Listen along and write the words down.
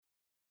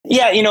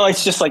Yeah,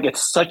 it's just like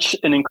it's such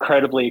an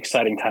incredibly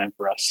exciting time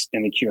for us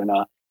in the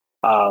QAnon.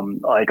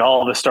 Like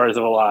all the stars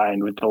have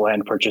aligned with the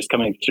land purchase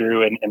coming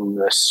through and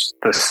the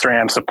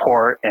SRAM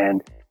support.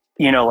 And,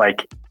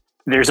 like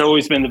there's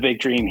always been the big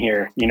dream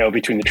here,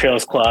 between the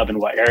Trails Club and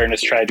what Aaron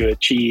has tried to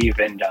achieve.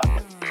 And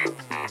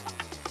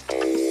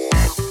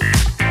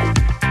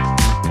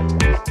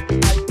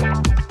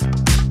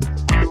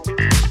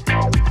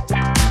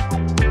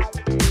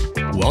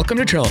Welcome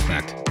to Trail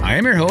Effect. I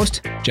am your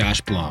host,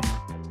 Josh Blum.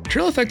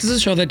 Trail Effect is a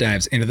show that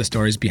dives into the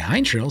stories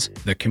behind trails,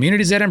 the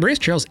communities that embrace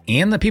trails,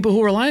 and the people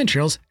who rely on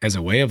trails as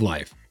a way of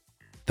life.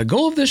 The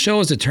goal of this show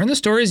is to turn the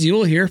stories you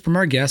will hear from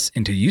our guests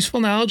into useful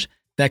knowledge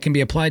that can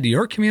be applied to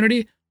your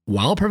community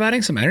while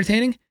providing some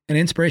entertaining and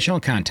inspirational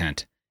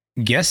content.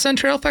 Guests on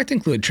Trail Effect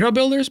include trail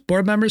builders,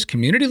 board members,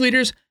 community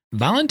leaders,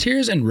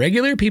 volunteers, and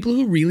regular people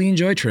who really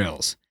enjoy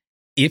trails.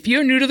 If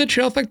you're new to the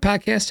Trail Effect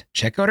podcast,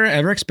 check out our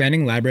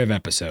ever-expanding library of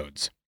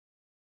episodes.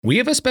 We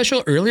have a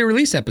special early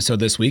release episode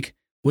this week,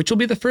 which will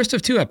be the first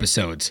of two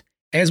episodes,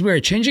 as we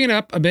are changing it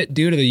up a bit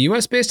due to the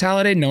US-based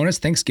holiday known as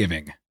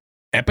Thanksgiving.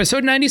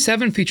 Episode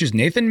 97 features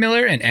Nathan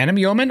Miller and Adam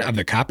Yeoman of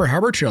the Copper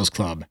Harbor Trails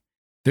Club.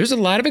 There's a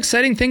lot of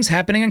exciting things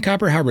happening in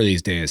Copper Harbor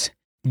these days.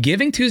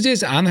 Giving Tuesday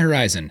is on the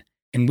horizon,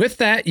 and with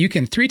that, you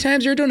can 3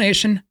 times your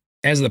donation,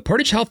 as the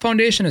Portage Health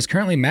Foundation is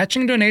currently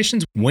matching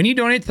donations when you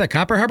donate to the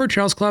Copper Harbor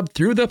Trails Club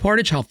through the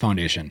Portage Health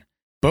Foundation.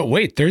 But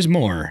wait, there's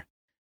more.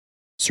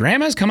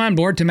 SRAM has come on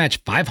board to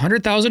match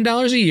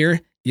 $500,000 a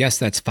year. Yes,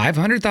 that's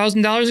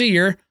 $500,000 a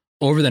year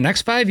over the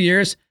next 5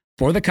 years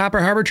for the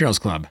Copper Harbor Trails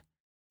Club.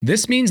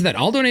 This means that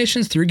all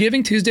donations through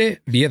Giving Tuesday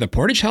via the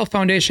Portage Health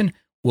Foundation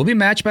will be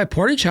matched by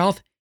Portage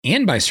Health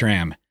and by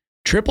SRAM.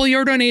 Triple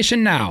your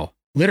donation now,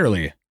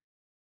 literally.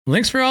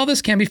 Links for all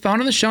this can be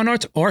found in the show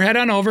notes or head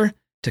on over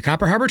to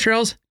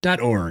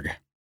copperharbortrails.org.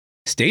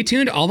 Stay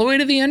tuned all the way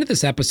to the end of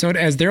this episode,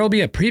 as there will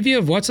be a preview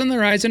of what's on the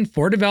horizon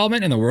for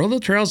development in the world of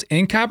trails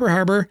in Copper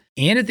Harbor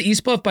and at the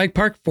East Bluff Bike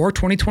Park for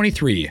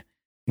 2023,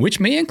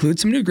 which may include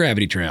some new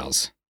gravity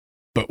trails.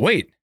 But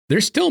wait,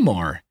 there's still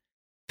more.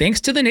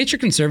 Thanks to the Nature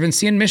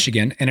Conservancy in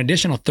Michigan, an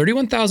additional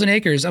 31,000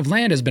 acres of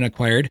land has been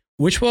acquired,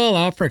 which will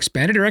allow for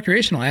expanded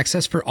recreational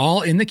access for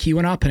all in the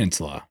Keweenaw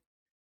Peninsula.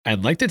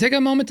 I'd like to take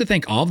a moment to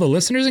thank all the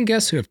listeners and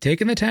guests who have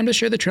taken the time to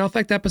share the Trail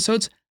Effect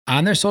episodes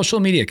on their social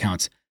media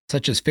accounts,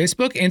 such as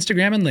Facebook,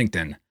 Instagram, and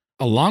LinkedIn,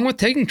 along with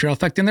tagging Trail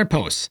Effect in their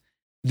posts.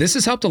 This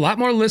has helped a lot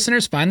more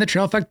listeners find the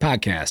Trail Effect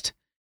podcast.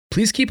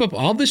 Please keep up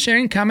all of the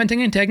sharing,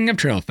 commenting, and tagging of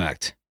Trail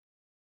Effect.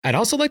 I'd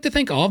also like to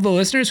thank all of the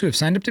listeners who have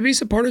signed up to be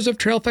supporters of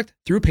Trail Effect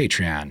through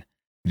Patreon.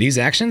 These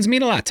actions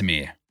mean a lot to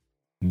me.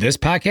 This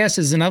podcast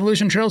is an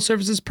Evolution Trail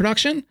Services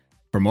production.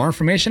 For more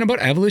information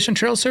about Evolution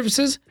Trail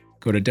Services,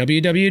 go to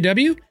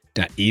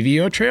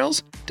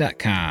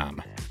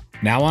www.evotrails.com.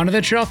 Now on to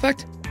the Trail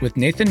Effect with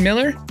Nathan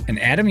Miller and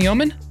Adam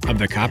Yeoman of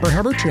the Copper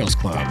Harbor Trails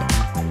Club.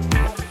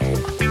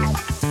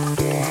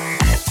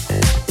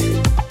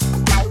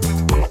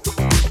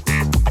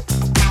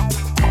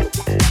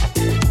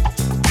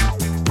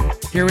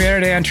 Here we are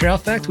today on Trail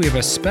Effect. We have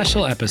a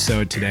special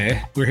episode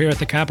today. We're here at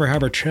the Copper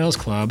Harbor Trails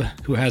Club,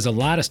 who has a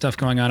lot of stuff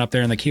going on up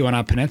there in the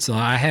Keweenaw Peninsula.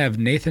 I have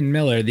Nathan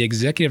Miller, the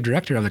executive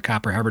director of the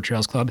Copper Harbor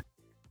Trails Club,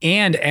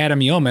 and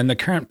Adam Yeoman, the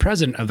current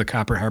president of the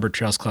Copper Harbor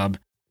Trails Club.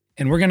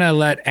 And we're going to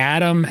let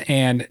Adam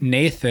and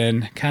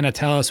Nathan kind of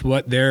tell us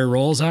what their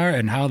roles are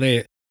and how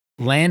they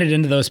landed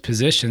into those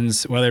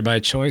positions, whether by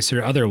choice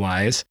or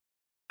otherwise.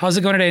 How's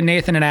it going today,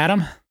 Nathan and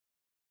Adam?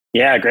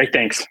 yeah, great.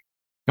 Thanks.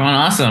 Going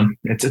awesome.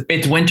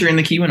 It's winter in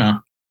the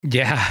Keweenaw.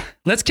 Yeah.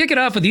 Let's kick it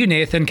off with you,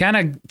 Nathan. Kind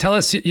of tell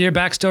us your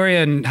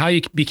backstory and how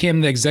you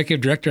became the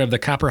executive director of the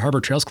Copper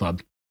Harbor Trails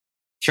Club.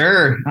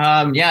 Sure.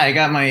 Yeah, I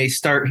got my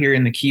start here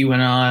in the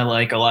Keweenaw.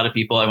 Like a lot of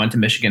people, I went to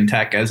Michigan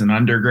Tech as an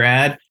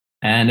undergrad,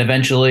 and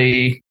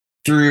eventually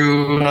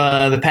through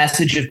the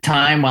passage of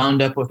time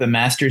wound up with a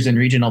master's in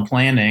regional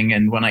planning.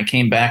 And when I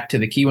came back to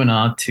the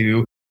Keweenaw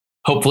to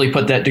hopefully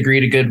put that degree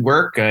to good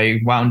work,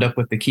 I wound up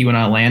with the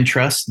Keweenaw Land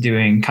Trust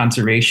doing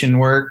conservation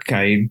work.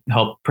 I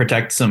helped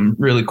protect some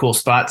really cool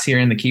spots here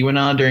in the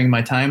Keweenaw during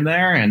my time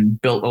there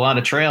and built a lot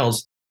of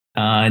trails.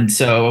 And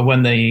so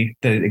when the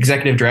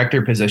executive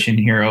director position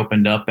here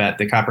opened up at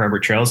the Copper Harbor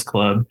Trails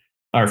Club,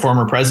 our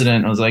former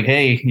president was like,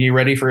 "Hey, you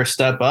ready for a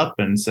step up?"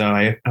 And so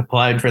I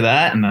applied for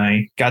that and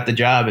I got the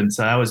job. And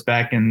so I was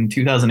back in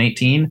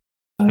 2018.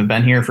 I've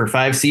been here for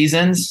 5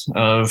 seasons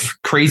of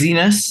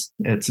craziness.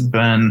 It's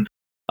been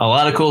a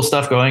lot of cool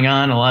stuff going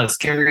on, a lot of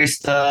scary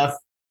stuff,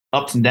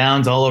 ups and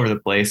downs all over the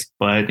place.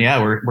 But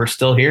yeah, we're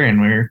still here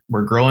and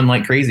we're growing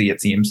like crazy,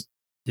 it seems.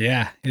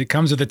 Yeah, it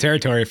comes with the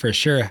territory for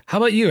sure. How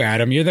about you,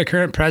 Adam? You're the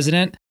current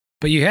president,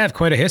 but you have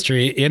quite a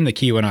history in the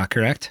Keweenaw,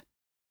 correct?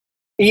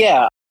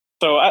 Yeah.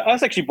 So I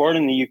was actually born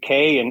in the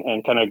UK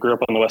and kind of grew up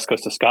on the west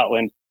coast of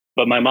Scotland,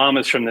 but my mom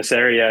is from this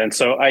area. And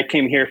so I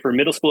came here for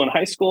middle school and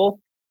high school.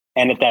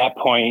 And at that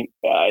point,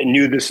 I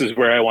knew this is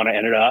where I want to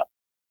end up.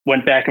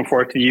 Went back and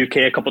forth to the UK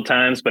a couple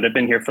times, but I've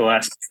been here for the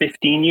last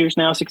 15 years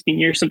now, 16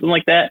 years, something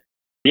like that.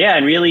 Yeah,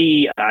 and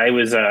really, I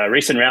was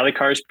racing rally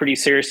cars pretty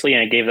seriously,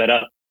 and I gave that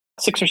up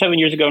 6 or 7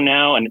 years ago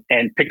now,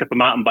 and picked up a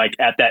mountain bike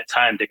at that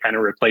time to kind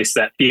of replace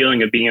that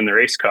feeling of being in the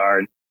race car.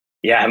 And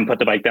yeah, I haven't put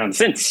the bike down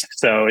since.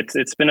 So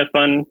it's been a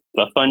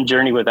fun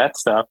journey with that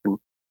stuff. And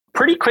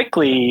pretty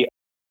quickly,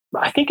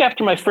 I think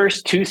after my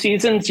first 2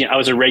 seasons, I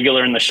was a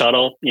regular in the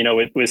shuttle,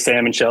 with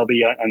Sam and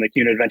Shelby on the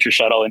CUNA Adventure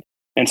Shuttle.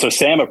 And so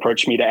Sam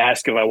approached me to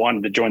ask if I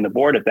wanted to join the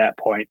board at that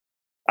point.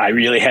 I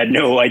really had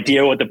no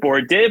idea what the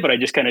board did, but I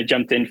just kind of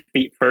jumped in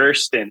feet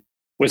first and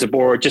was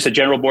just a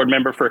general board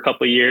member for a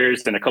couple of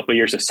years, then a couple of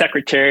years as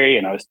secretary.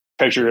 And I was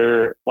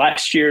treasurer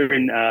last year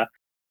and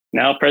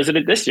now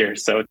president this year.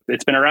 So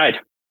it's been a ride.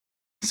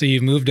 So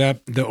you've moved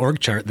up the org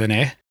chart then,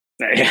 eh?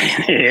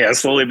 Yeah,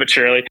 slowly but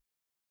surely.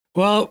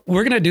 Well,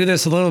 we're going to do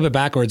this a little bit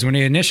backwards. When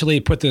we initially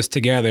put this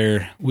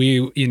together,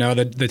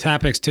 the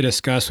topics to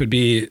discuss would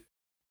be,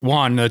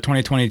 one, the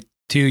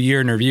 2022 year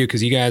in review,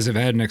 because you guys have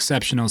had an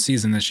exceptional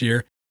season this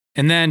year.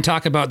 And then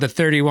talk about the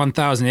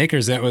 31,000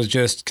 acres that was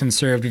just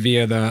conserved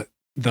via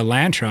the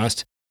land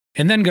trust.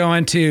 And then go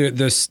into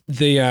the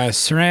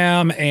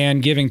SRAM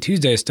and Giving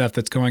Tuesday stuff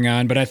that's going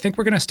on. But I think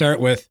we're going to start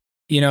with,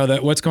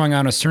 what's going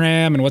on with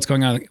SRAM and what's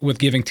going on with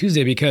Giving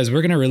Tuesday, because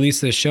we're going to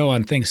release this show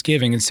on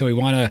Thanksgiving. And so we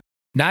want to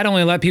not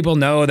only let people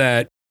know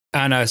that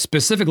on a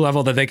specific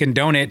level that they can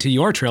donate to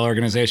your trail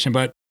organization,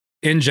 but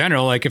in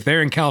general, like if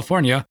they're in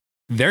California,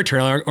 their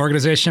trail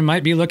organization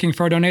might be looking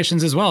for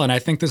donations as well. And I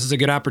think this is a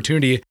good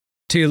opportunity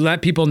to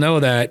let people know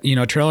that,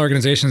 trail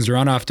organizations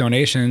run off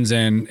donations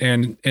and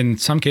in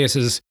some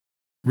cases,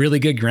 really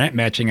good grant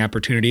matching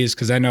opportunities.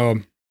 Cause I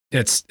know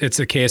it's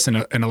a case in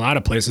a lot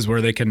of places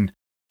where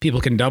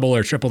people can double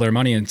or triple their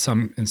money in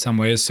some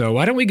ways. So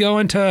why don't we go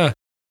into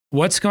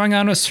what's going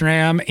on with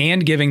SRAM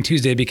and Giving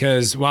Tuesday?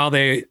 Because while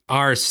they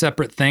are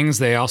separate things,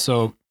 they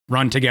also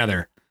run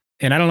together.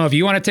 And I don't know if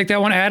you want to take that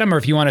one, Adam, or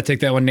if you want to take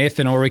that one,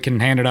 Nathan, or we can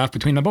hand it off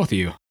between the both of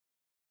you.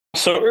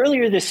 So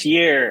earlier this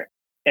year,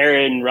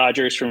 Aaron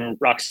Rogers from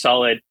Rock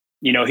Solid,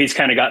 he's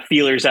kind of got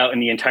feelers out in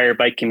the entire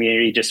bike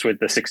community just with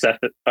the success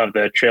of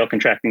the trail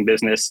contracting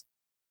business,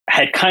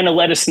 had kind of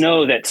let us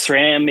know that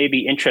SRAM may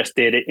be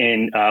interested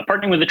in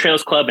partnering with the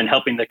Trails Club and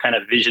helping the kind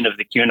of vision of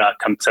the CUNA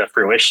come to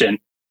fruition.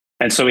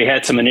 And so we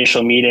had some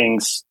initial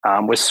meetings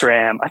with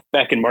SRAM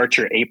back in March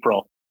or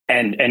April.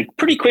 And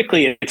pretty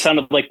quickly, it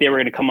sounded like they were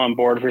going to come on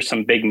board for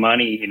some big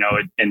money,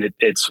 and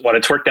it's what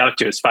it's worked out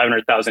to is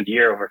 $500,000 a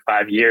year over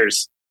 5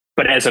 years,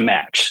 but as a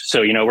match.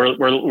 So,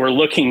 we're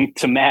looking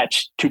to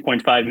match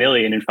 2.5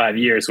 million in 5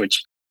 years,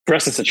 which for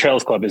us as a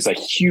Trails Club is a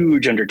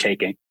huge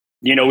undertaking.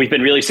 We've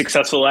been really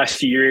successful the last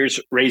few years,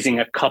 raising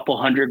a couple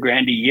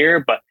 $100,000 a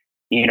year, but,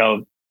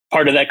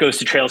 part of that goes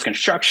to trails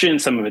construction,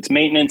 some of it's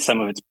maintenance, some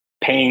of it's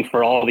paying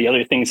for all the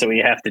other things that we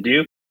have to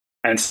do.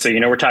 And so,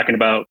 we're talking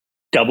about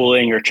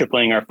doubling or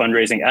tripling our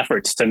fundraising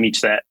efforts to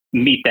meet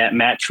that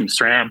match from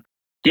SRAM.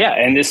 Yeah.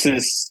 And this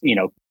is,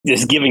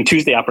 this Giving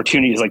Tuesday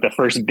opportunity is like the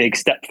first big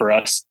step for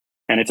us.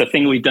 And it's a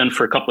thing we've done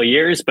for a couple of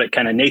years, but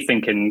kind of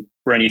Nathan can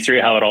run you through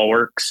how it all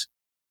works.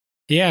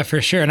 Yeah, for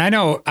sure. And I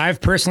know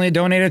I've personally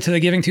donated to the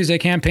Giving Tuesday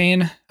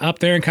campaign up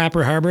there in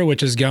Copper Harbor,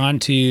 which has gone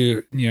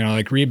to,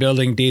 like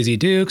rebuilding Daisy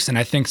Dukes. And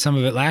I think some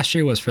of it last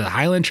year was for the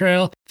Highland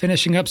Trail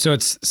finishing up.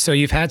 So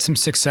you've had some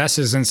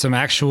successes and some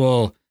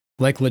actual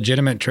like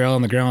legitimate trail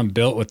on the ground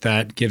built with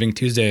that Giving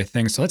Tuesday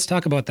thing. So let's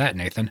talk about that,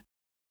 Nathan.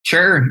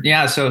 Sure.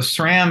 Yeah. So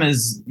SRAM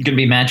is going to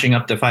be matching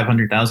up to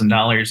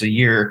 $500,000 a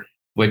year,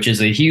 which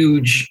is a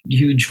huge,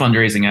 huge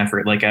fundraising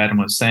effort, like Adam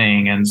was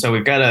saying. And so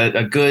we've got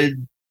a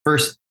good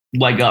first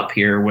leg up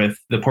here with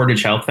the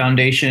Portage Health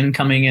Foundation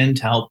coming in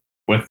to help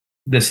with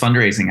this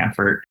fundraising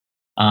effort.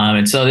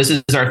 And so this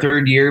is our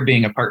third year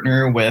being a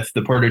partner with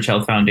the Portage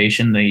Health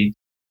Foundation. They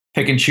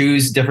pick and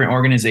choose different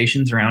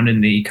organizations around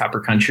in the Copper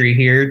Country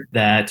here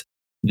that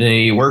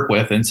they work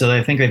with. And so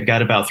I think they've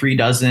got about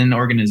 36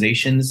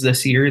 organizations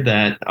this year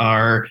that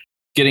are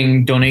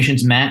getting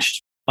donations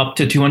matched up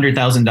to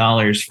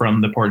 $200,000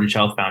 from the Portage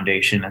Health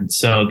Foundation. And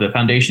so the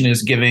foundation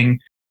is giving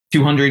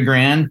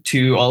 $200,000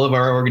 to all of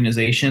our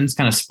organizations,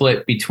 kind of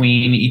split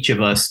between each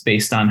of us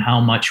based on how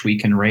much we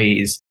can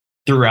raise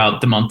throughout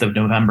the month of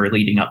November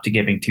leading up to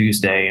Giving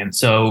Tuesday. And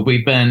so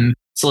we've been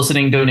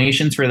soliciting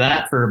donations for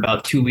that for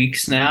about 2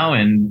 weeks now.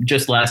 And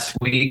just last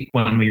week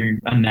when we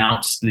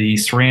announced the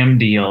SRAM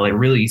deal, it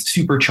really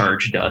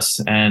supercharged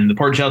us. And the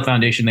Portage Health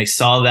Foundation, they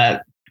saw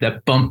that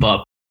bump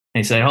up.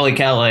 They said, holy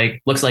cow,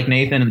 like, looks like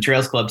Nathan and the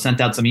Trails Club sent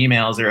out some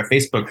emails or a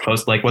Facebook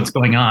post, like, what's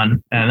going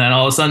on? And then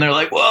all of a sudden they're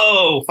like,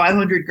 whoa,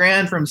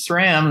 $500,000 from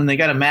SRAM, and they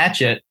got to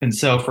match it. And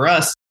so for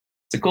us,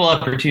 it's a cool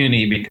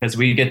opportunity because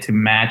we get to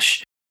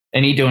match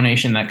any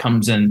donation that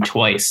comes in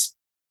twice.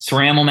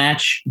 SRAM will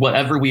match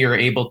whatever we are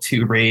able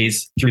to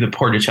raise through the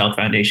Portage Health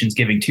Foundation's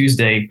Giving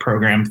Tuesday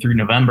program through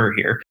November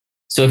here.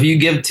 So if you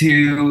give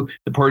to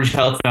the Portage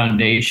Health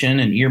Foundation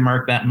and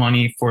earmark that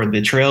money for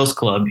the Trails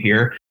Club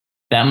here,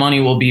 that money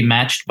will be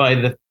matched by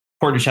the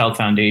Portage Health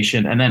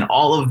Foundation, and then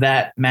all of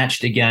that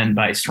matched again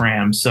by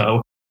SRAM.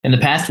 So in the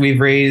past, we've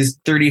raised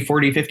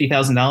 $30,000, $40,000,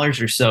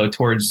 $50,000 or so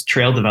towards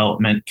trail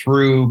development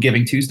through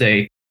Giving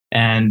Tuesday.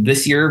 And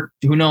this year,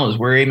 who knows,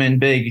 we're aiming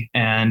big.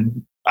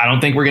 And I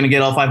don't think we're going to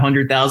get all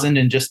 500,000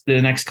 in just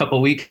the next couple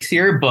of weeks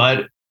here,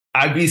 but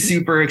I'd be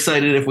super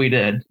excited if we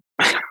did.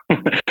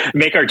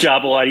 Make our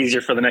job a lot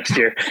easier for the next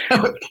year.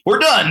 We're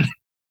done.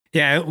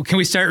 Yeah. Can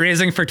we start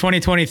raising for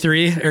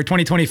 2023 or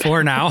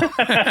 2024 now?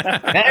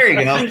 There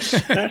you go.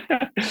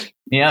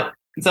 Yep.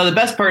 So the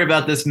best part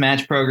about this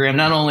match program,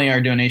 not only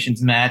are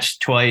donations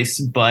matched twice,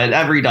 but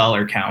every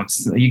dollar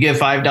counts. You give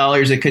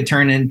 $5, it could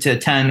turn into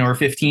 $10 or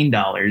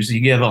 $15. You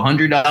give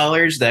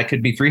 $100, that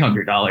could be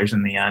 $300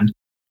 in the end.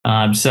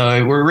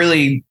 So we're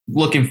really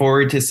looking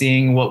forward to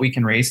seeing what we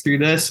can raise through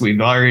this.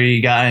 We've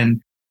already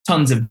gotten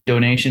tons of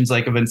donations,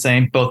 like I've been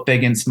saying, both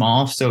big and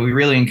small. So we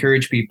really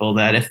encourage people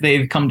that if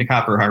they've come to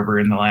Copper Harbor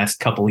in the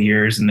last couple of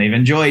years and they've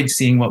enjoyed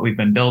seeing what we've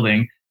been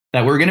building,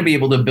 that we're going to be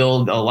able to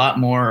build a lot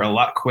more, a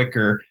lot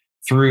quicker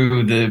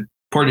through the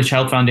Portage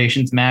Health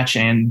Foundation's match,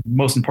 and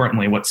most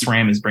importantly, what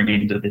SRAM is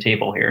bringing to the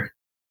table here.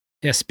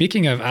 Yeah,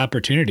 speaking of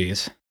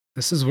opportunities,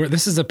 this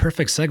is a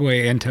perfect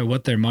segue into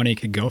what their money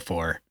could go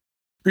for.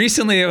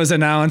 Recently, it was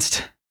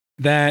announced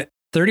that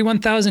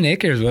 31,000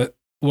 acres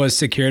was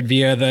secured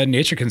via the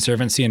Nature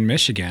Conservancy in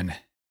Michigan.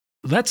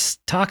 Let's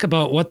talk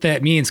about what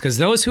that means, because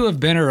those who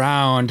have been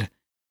around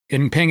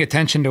and paying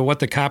attention to what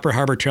the Copper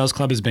Harbor Trails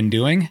Club has been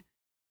doing,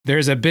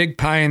 there's a big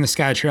pie in the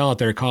sky trail out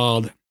there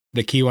called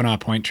the Keweenaw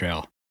Point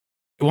Trail.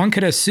 One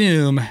could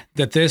assume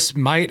that this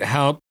might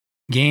help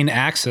gain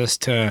access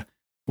to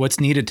what's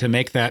needed to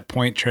make that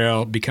point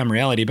trail become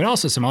reality, but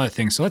also some other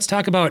things. So let's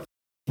talk about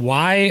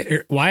why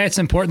it's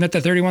important that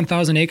the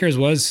 31,000 acres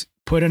was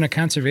put in a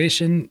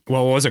conservation,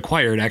 was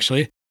acquired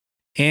actually,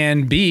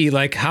 and B,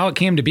 like how it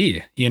came to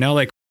be.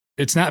 Like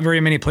it's not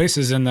very many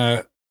places in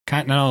the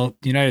continental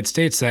United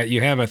States that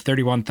you have a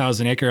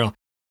 31,000 acre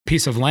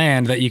piece of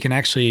land that you can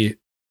actually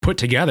put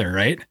together,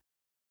 right?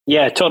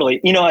 Yeah,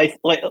 totally.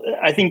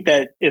 I think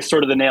that is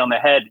sort of the nail on the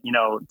head.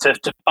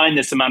 To find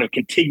this amount of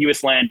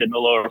contiguous land in the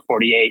lower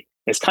 48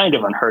 is kind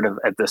of unheard of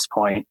at this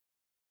point.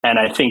 And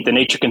I think the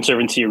Nature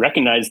Conservancy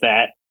recognized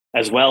that,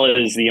 as well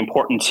as the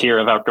importance here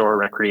of outdoor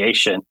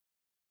recreation.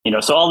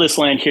 So all this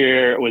land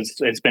here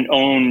it's been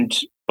owned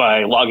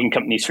by logging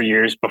companies for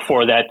years.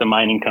 Before that, the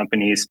mining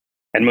companies,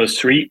 and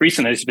most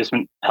recently, it's just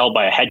been held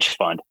by a hedge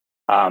fund.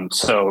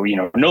 So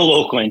no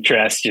local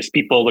interest, just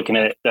people looking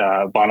at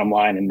bottom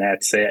line, and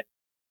that's it.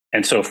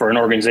 And so for an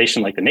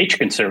organization like the Nature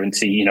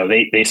Conservancy,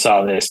 they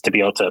saw this to be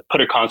able to put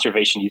a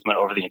conservation easement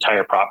over the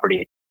entire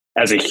property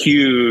as a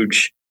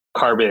huge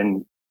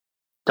carbon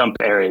dump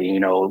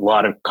area, a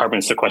lot of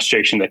carbon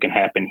sequestration that can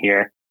happen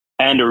here,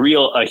 and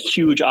a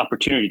huge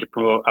opportunity to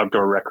promote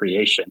outdoor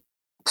recreation.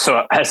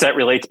 So as that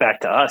relates back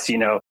to us,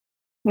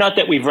 not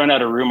that we've run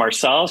out of room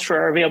ourselves for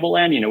our available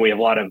land. We have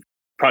a lot of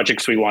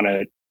projects we want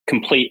to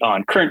complete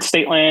on current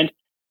state land,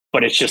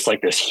 but it's just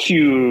like this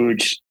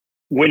huge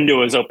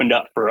window is opened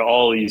up for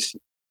all these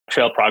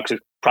trail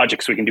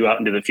projects we can do out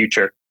into the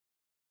future.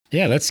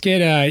 Yeah, let's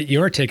get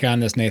your take on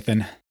this,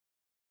 Nathan.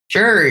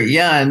 Sure.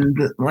 Yeah. And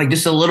like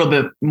just a little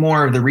bit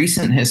more of the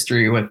recent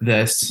history with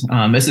this.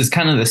 This is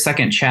kind of the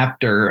second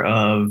chapter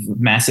of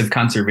massive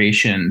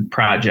conservation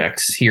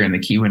projects here in the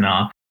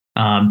Keweenaw.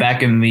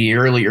 Back in the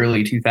early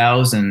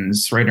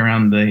 2000s, right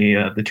around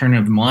the turn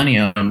of the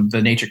millennium,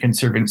 the Nature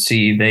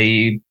Conservancy,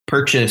 they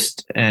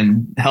purchased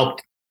and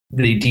helped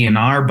the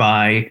DNR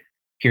buy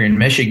here in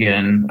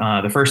Michigan,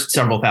 the first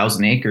several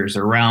thousand acres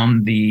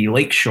around the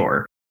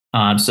lakeshore.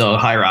 So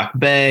High Rock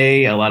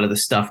Bay, a lot of the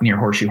stuff near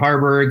Horseshoe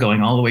Harbor,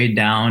 going all the way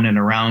down and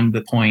around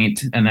the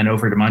point, and then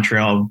over to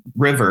Montreal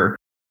River.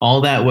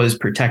 All that was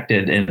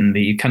protected in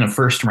the kind of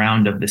first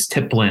round of this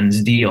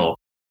Tiplands deal.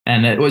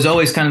 And it was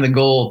always kind of the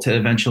goal to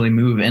eventually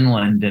move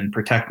inland and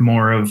protect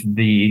more of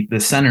the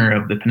center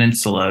of the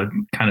peninsula,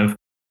 kind of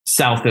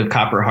south of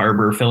Copper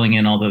Harbor, filling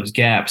in all those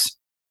gaps.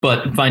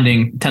 But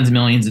finding tens of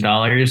millions of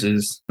dollars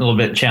is a little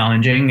bit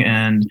challenging,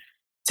 and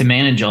to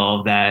manage all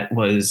of that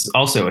was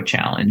also a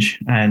challenge.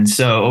 And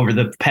so over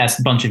the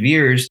past bunch of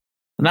years,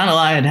 not a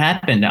lot had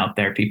happened out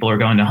there. People were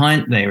going to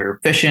hunt, they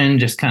were fishing,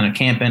 just kind of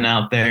camping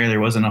out there.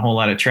 There wasn't a whole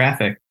lot of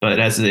traffic. But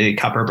as the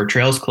Copper Harbor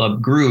Trails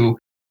Club grew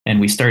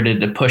and we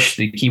started to push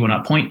the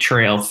Keweenaw Point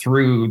Trail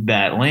through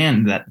that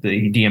land that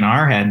the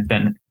DNR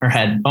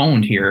had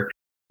owned here,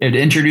 it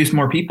introduced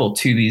more people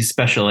to these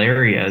special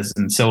areas.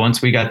 And so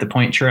once we got the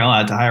Point Trail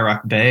out to High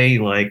Rock Bay,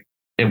 like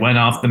it went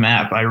off the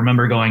map. I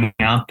remember going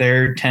out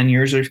there 10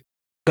 years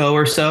ago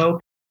or so,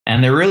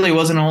 and there really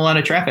wasn't a whole lot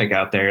of traffic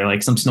out there,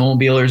 like some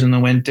snowmobilers in the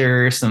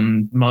winter,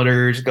 some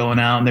mutters going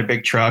out in their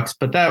big trucks,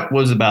 but that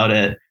was about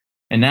it.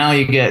 And now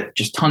you get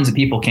just tons of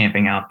people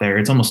camping out there.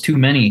 It's almost too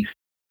many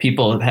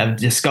people have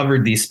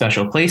discovered these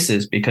special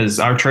places because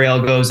our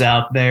trail goes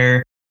out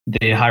there.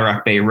 The High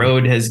Rock Bay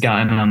Road has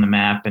gotten on the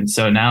map. And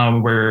so now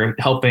we're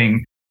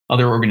helping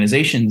other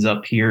organizations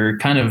up here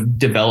kind of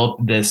develop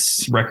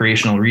this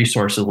recreational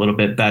resource a little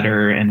bit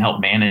better and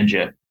help manage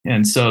it.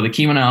 And so the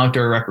Keweenaw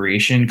Outdoor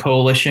Recreation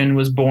Coalition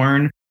was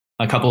born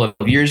a couple of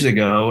years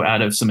ago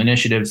out of some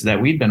initiatives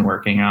that we've been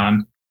working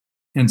on.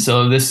 And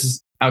so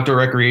this Outdoor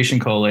Recreation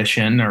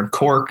Coalition, or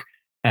CORC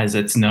as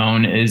it's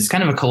known, is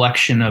kind of a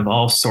collection of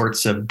all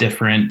sorts of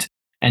different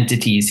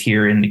entities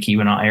here in the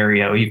Keweenaw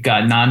area. You've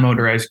got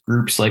non-motorized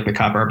groups like the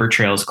Copper Harbor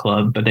Trails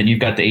Club, but then you've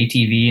got the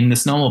ATV and the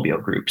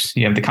snowmobile groups.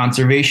 You have the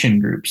conservation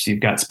groups. You've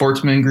got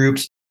sportsman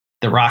groups,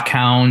 the rock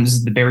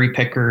hounds, the berry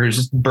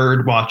pickers,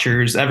 bird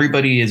watchers.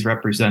 Everybody is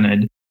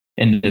represented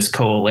in this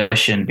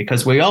coalition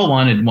because we all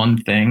wanted one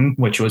thing,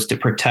 which was to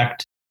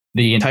protect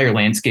the entire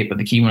landscape of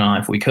the Keweenaw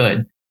if we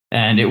could.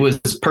 And it was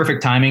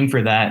perfect timing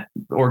for that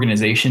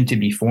organization to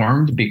be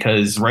formed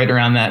because right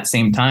around that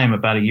same time,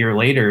 about a year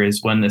later,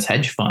 is when this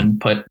hedge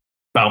fund put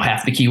about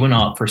half the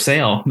Keweenaw up for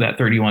sale, that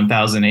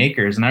 31,000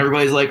 acres. And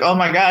everybody's like, oh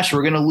my gosh,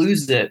 we're going to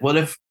lose it. What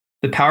if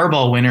the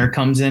Powerball winner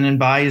comes in and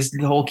buys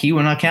the whole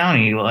Keweenaw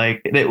County?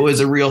 Like, it was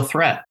a real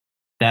threat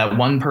that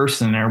one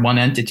person or one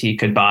entity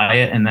could buy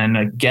it. And then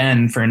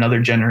again, for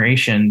another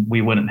generation,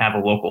 we wouldn't have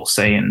a local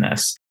say in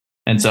this.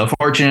 And so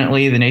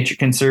fortunately, the Nature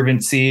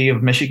Conservancy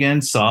of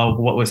Michigan saw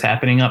what was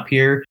happening up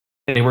here.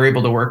 They were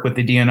able to work with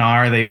the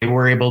DNR. They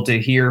were able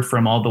to hear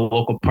from all the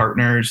local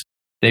partners.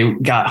 They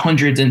got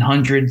hundreds and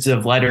hundreds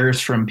of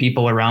letters from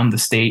people around the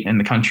state and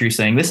the country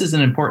saying, this is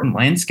an important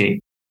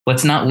landscape.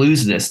 Let's not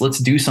lose this. Let's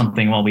do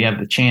something while we have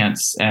the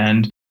chance.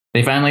 And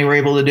they finally were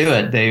able to do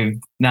it. They've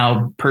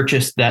now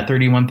purchased that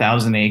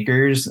 31,000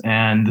 acres.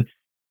 And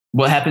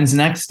what happens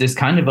next is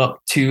kind of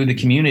up to the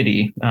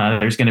community.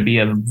 There's going to be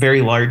a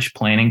very large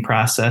planning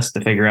process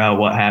to figure out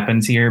what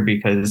happens here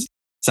because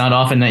it's not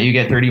often that you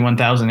get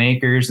 31,000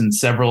 acres and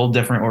several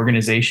different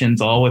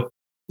organizations, all with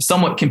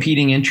somewhat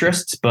competing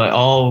interests, but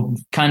all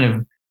kind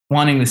of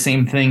wanting the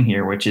same thing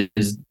here, which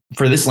is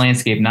for this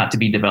landscape not to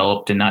be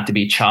developed and not to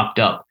be chopped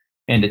up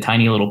into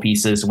tiny little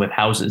pieces with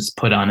houses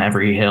put on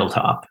every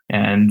hilltop.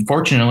 And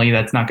fortunately,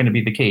 that's not going to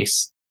be the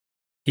case.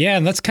 Yeah,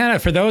 and that's kind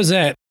of, for those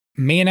that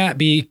may not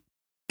be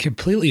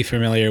completely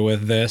familiar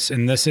with this,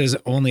 and this is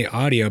only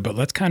audio, but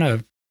let's kind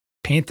of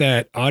paint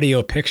that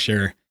audio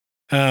picture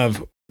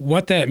of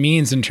what that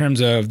means in terms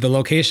of the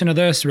location of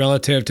this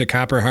relative to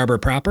Copper Harbor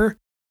proper,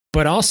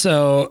 but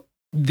also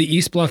the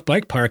East Bluff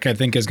Bike Park, I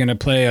think, is going to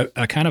play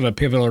a kind of a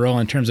pivotal role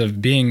in terms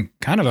of being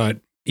kind of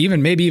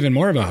maybe even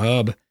more of a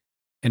hub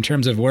in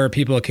terms of where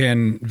people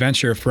can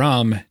venture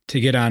from to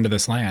get onto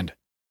this land.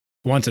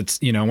 Once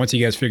once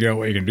you guys figure out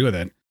what you're going to do with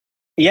it.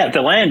 Yeah,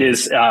 the land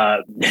is,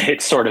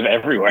 it's sort of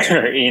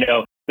everywhere.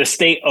 The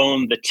state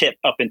owned the tip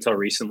up until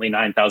recently,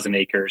 9,000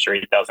 acres or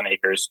 8,000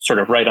 acres, sort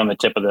of right on the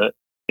tip of the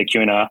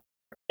Keweenaw.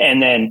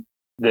 And then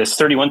this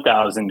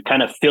 31,000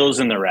 kind of fills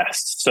in the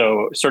rest.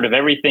 So sort of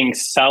everything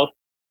south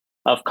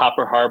of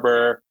Copper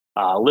Harbor,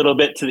 a little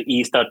bit to the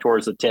east out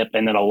towards the tip,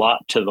 and then a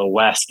lot to the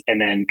west,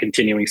 and then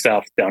continuing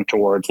south down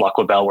towards Lac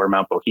La Belle where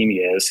Mount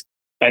Bohemia is.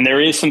 And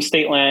there is some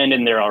state land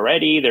in there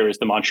already. There is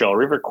the Montreal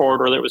River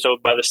corridor that was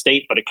owned by the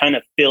state, but it kind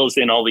of fills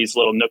in all these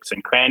little nooks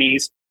and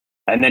crannies,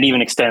 and then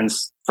even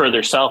extends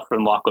further south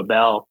from Lac La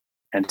Belle.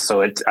 And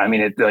so it's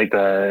like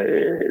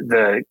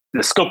the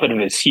scope of it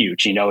is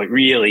huge. It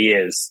really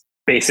is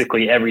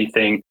basically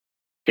everything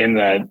in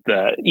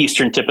the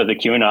eastern tip of the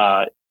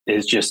Keweenaw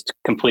is just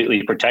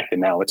completely protected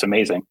now. It's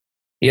amazing.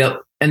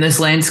 Yep. And this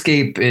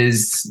landscape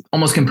is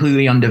almost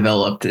completely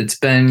undeveloped. It's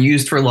been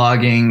used for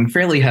logging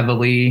fairly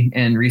heavily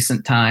in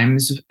recent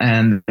times.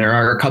 And there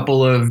are a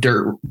couple of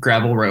dirt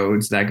gravel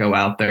roads that go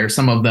out there.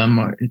 Some of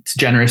them, it's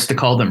generous to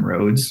call them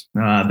roads.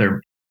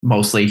 They're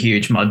mostly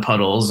huge mud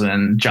puddles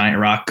and giant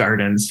rock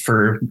gardens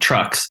for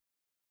trucks.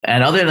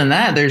 And other than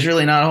that, there's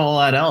really not a whole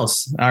lot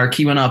else. Our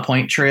Keweenaw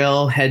Point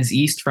Trail heads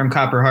east from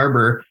Copper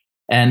Harbor.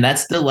 And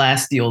that's the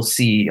last you'll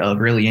see of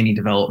really any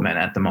development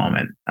at the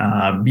moment.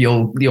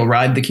 You'll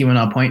ride the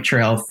Keweenaw Point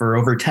Trail for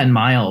over 10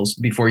 miles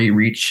before you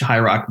reach High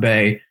Rock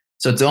Bay.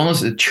 So it's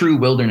almost a true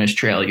wilderness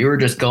trail. You were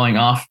just going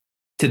off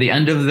to the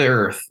end of the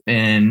earth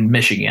in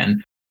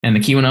Michigan, and the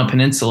Keweenaw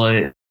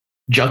Peninsula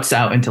juts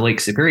out into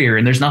Lake Superior,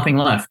 and there's nothing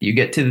left. You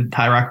get to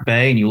High Rock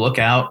Bay and you look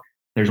out.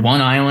 There's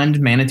one island,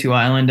 Manitou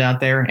Island out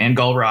there, and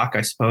Gull Rock,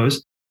 I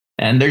suppose.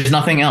 And there's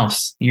nothing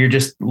else. You're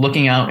just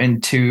looking out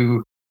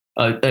into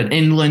an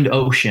inland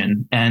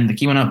ocean, and the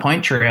Keweenaw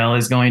Point Trail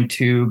is going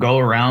to go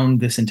around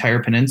this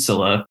entire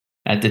peninsula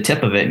at the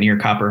tip of it near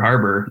Copper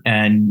Harbor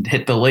and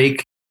hit the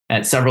lake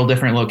at several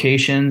different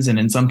locations. And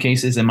in some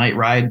cases, it might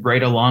ride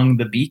right along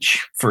the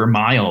beach for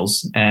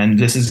miles. And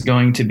this is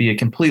going to be a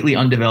completely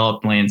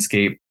undeveloped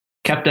landscape,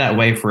 kept that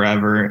way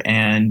forever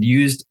and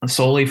used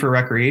solely for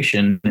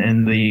recreation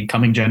in the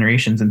coming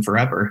generations and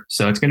forever.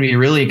 So it's going to be a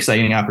really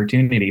exciting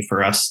opportunity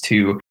for us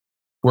to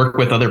work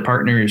with other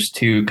partners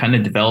to kind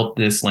of develop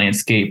this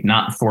landscape,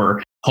 not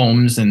for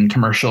homes and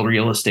commercial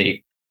real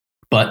estate,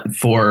 but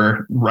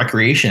for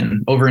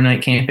recreation,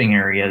 overnight camping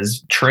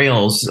areas,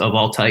 trails of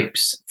all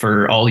types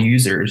for all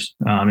users.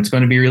 It's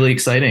going to be really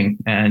exciting.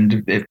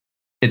 And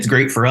it's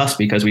great for us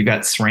because we've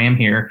got SRAM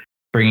here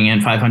bringing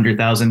in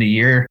 $500,000 a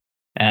year.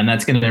 And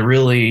that's going to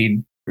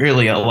really,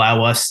 really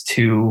allow us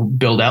to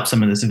build out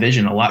some of this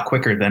vision a lot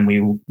quicker than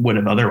we would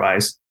have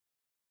otherwise.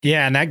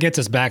 Yeah, and that gets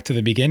us back to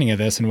the beginning of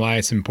this and why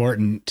it's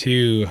important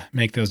to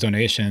make those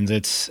donations.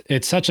 It's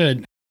such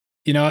a,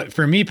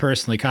 for me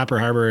personally, Copper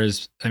Harbor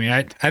is,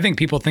 I think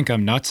people think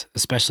I'm nuts,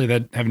 especially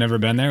that have never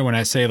been there, when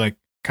I say like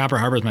Copper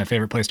Harbor is my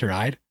favorite place to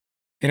ride.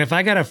 And if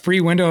I got a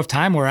free window of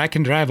time where I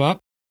can drive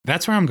up,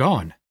 that's where I'm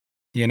going.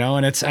 And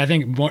I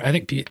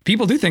think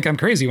people do think I'm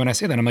crazy when I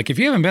say that. I'm like, if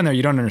you haven't been there,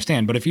 you don't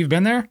understand. But if you've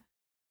been there,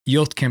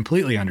 you'll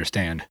completely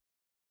understand.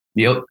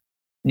 Yep.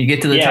 You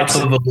get to the top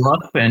of a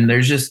bluff and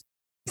there's just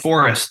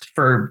forest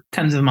for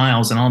tens of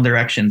miles in all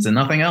directions and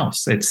nothing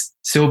else. It's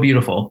so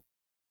beautiful.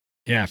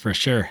 Yeah, for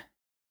sure.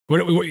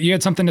 What you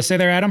had something to say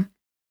there, Adam?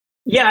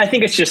 Yeah, I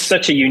think it's just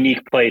such a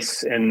unique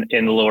place in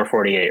the lower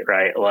 48,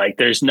 right? Like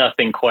there's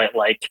nothing quite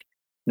like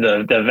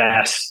the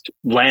vast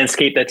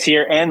landscape that's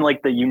here and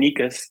like the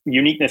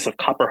uniqueness of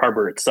Copper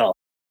Harbor itself.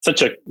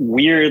 Such a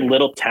weird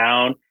little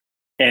town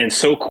and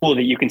so cool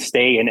that you can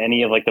stay in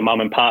any of like the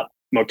mom and pop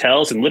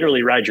motels and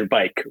literally ride your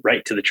bike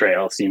right to the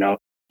trails.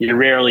 You're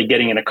rarely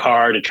getting in a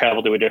car to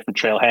travel to a different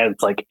trailhead.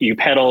 It's like you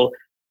pedal,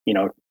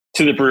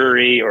 to the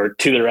brewery or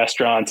to the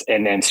restaurants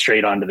and then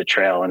straight onto the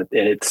trail. And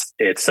it's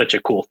such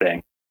a cool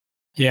thing.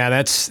 Yeah,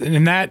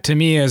 that to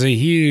me is a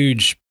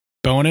huge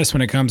bonus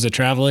when it comes to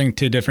traveling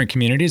to different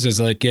communities, is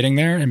like getting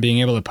there and being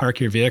able to park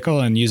your vehicle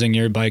and using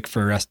your bike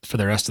for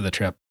the rest of the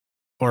trip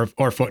or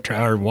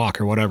or walk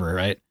or whatever,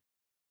 right?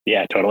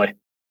 Yeah, totally.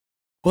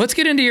 Well, let's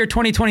get into your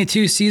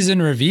 2022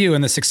 season review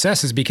and the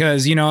successes,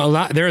 because,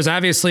 there was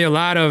obviously a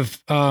lot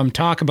of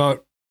talk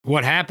about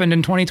what happened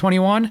in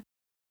 2021,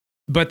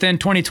 but then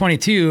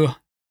 2022,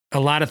 a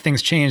lot of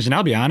things changed. And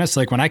I'll be honest,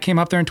 like when I came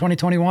up there in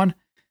 2021,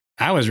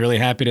 I was really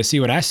happy to see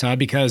what I saw,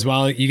 because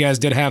while you guys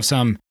did have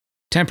some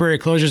temporary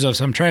closures of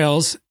some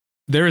trails,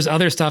 there was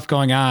other stuff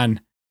going on,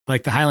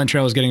 like the Highland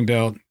Trail was getting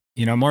built,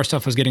 more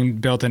stuff was getting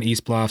built in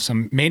East Bluff,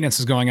 some maintenance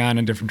is going on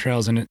in different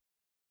trails. And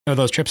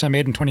those trips I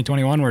made in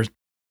 2021 were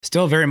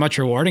still very much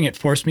rewarding. It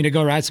forced me to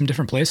go ride some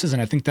different places,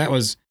 and I think that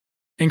was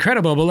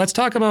incredible. But let's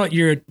talk about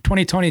your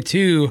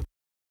 2022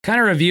 kind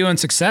of review and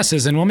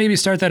successes, and we'll maybe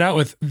start that out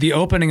with the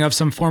opening of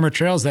some former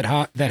trails that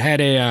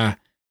had a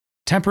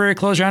temporary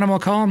closure on them. We'll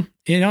call them,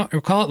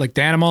 we'll call it like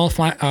Danimal,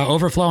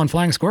 Overflow, and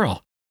Flying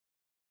Squirrel.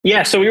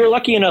 Yeah, so we were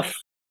lucky enough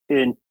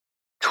in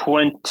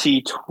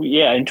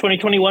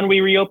 2021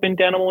 we reopened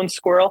Danimal and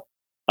Squirrel.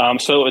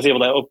 So it was able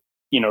to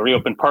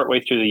reopen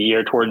partway through the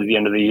year, towards the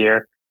end of the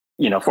year.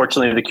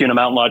 Fortunately, the Kuna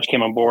Mountain Lodge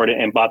came on board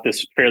and bought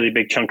this fairly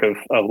big chunk of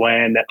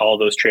land that all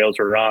those trails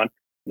were on.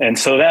 And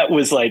so that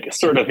was like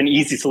sort of an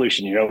easy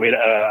solution. We had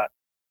a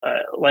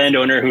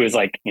landowner who was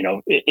like,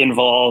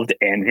 involved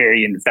and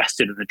very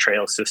invested in the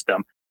trail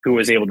system, who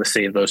was able to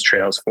save those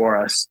trails for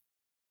us.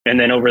 And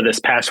then over this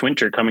past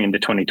winter coming into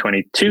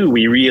 2022,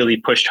 we really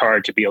pushed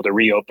hard to be able to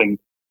reopen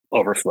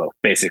Overflow,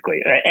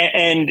 basically,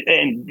 and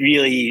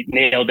really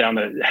nail down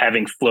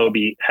having flow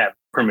have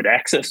permit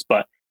access,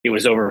 but it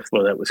was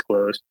Overflow that was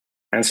closed.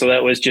 And so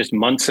that was just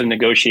months of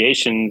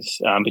negotiations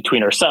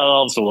between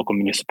ourselves, the local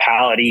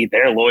municipality,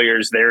 their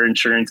lawyers, their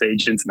insurance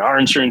agents, and our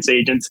insurance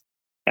agents.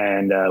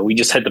 And we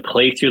just had to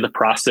play through the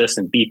process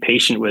and be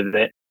patient with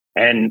it.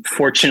 And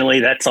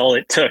fortunately, that's all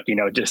it took,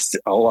 just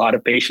a lot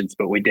of patience,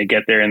 but we did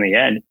get there in the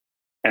end.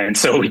 And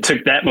so we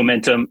took that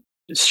momentum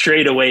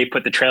straight away,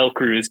 put the trail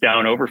crews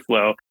down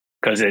Overflow,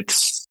 because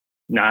it's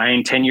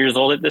 9-10 years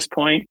old at this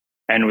point,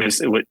 and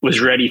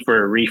was ready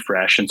for a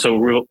refresh. And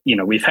so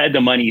we've had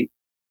the money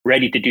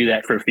ready to do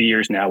that for a few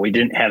years now. We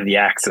didn't have the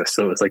access,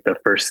 so it was like the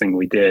first thing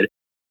we did.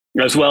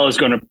 As well as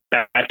going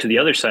back to the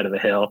other side of the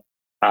hill,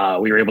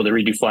 we were able to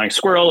redo Flying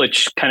Squirrel,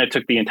 which kind of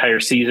took the entire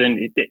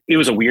season. It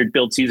was a weird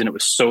build season. It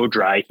was so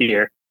dry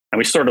here, and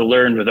we sort of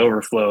learned with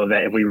Overflow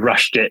that if we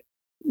rushed it,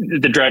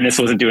 the dryness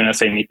wasn't doing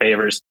us any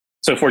favors.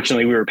 So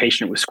fortunately, we were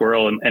patient with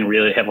Squirrel and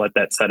really have let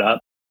that set up.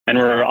 And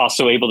we're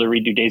also able to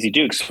redo Daisy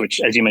Dukes, which,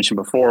 as you mentioned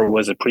before,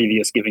 was a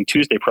previous Giving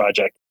Tuesday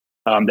project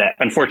that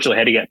unfortunately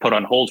had to get put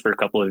on hold for a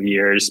couple of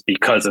years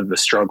because of the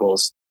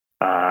struggles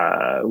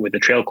with the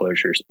trail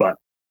closures. But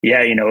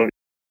yeah,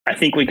 I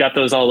think we got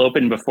those all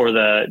open before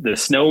the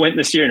snow went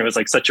this year, and it was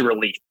like such a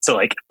relief to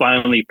like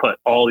finally put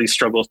all these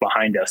struggles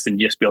behind us and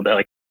just be able to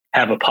like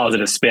have a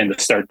positive spin to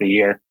start the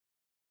year.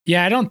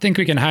 Yeah, I don't think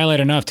we can highlight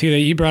enough, too, that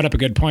you brought up a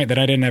good point that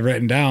I didn't have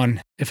written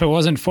down. If it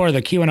wasn't for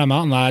the Keweenaw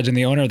Mountain Lodge and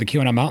the owner of the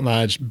Keweenaw Mountain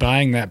Lodge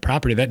buying that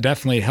property, that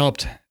definitely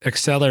helped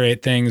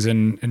accelerate things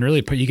and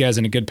really put you guys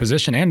in a good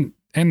position and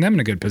them in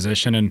a good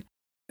position. And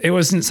it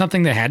wasn't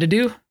something they had to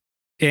do.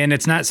 And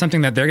it's not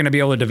something that they're going to be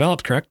able to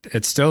develop, correct?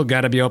 It's still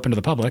got to be open to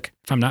the public,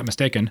 if I'm not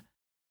mistaken.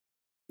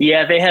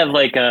 Yeah, they have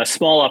like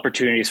small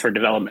opportunities for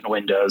development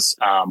windows,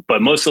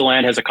 but most of the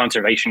land has a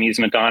conservation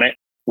easement on it.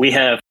 We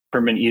have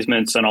permanent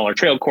easements on all our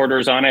trail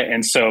corridors on it.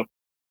 And so,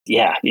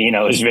 yeah,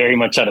 it's very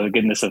much out of the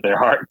goodness of their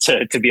heart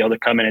to be able to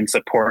come in and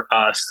support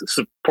us,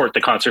 support the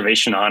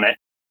conservation on it.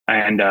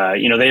 And,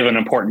 they have an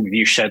important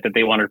view shed that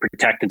they wanted to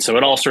protect. And so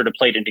it all sort of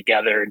played in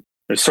together.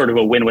 There's sort of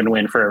a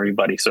win-win-win for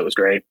everybody. So it was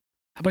great.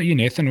 How about you,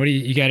 Nathan? What do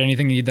you got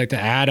anything you'd like to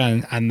add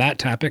on that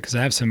topic? Because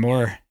I have some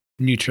more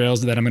new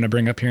trails that I'm going to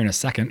bring up here in a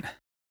second.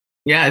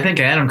 Yeah, I think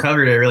Adam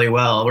covered it really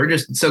well. We're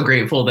just so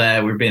grateful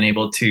that we've been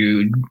able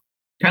to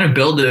kind of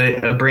build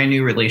a brand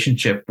new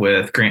relationship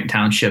with Grant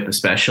Township,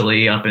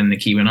 especially up in the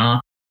Keweenaw.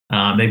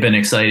 They've been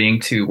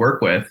exciting to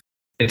work with.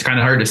 It's kind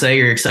of hard to say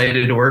you're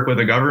excited to work with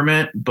the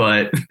government,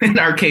 but in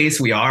our case,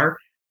 we are.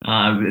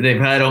 They've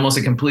had almost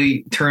a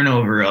complete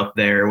turnover up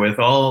there with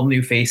all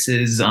new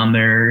faces on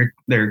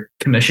their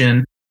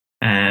commission.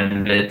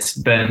 And it's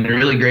been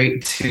really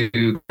great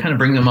to kind of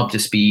bring them up to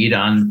speed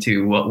on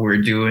to what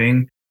we're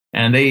doing.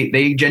 And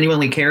they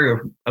genuinely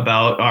care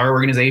about our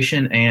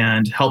organization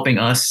and helping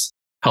us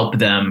help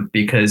them,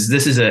 because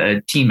this is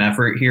a team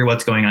effort here,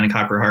 what's going on in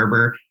Copper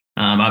Harbor.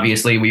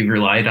 Obviously, we've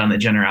relied on the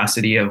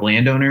generosity of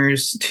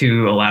landowners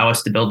to allow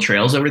us to build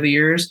trails over the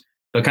years.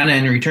 But kind of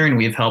in return,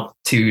 we've helped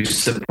to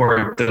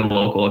support the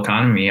local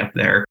economy up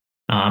there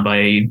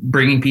by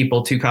bringing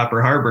people to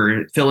Copper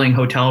Harbor, filling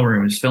hotel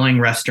rooms, filling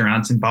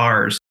restaurants and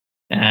bars,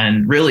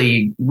 and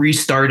really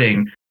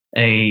restarting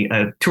a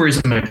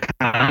tourism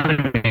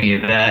economy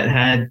that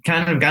had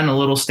kind of gotten a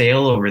little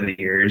stale over the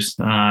years.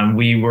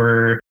 We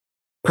were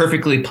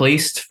perfectly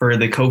placed for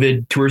the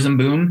COVID tourism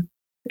boom.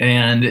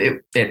 And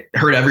it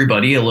hurt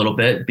everybody a little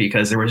bit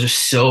because there was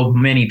just so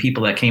many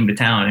people that came to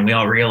town, and we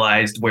all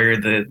realized where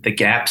the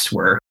gaps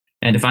were.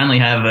 And to finally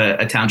have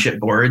a township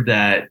board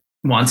that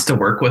wants to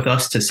work with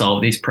us to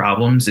solve these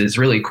problems is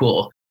really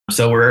cool.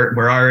 So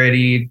we're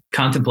already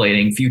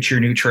contemplating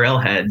future new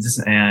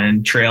trailheads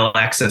and trail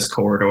access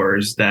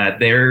corridors that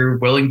they're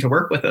willing to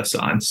work with us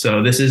on.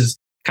 So this is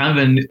kind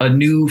of a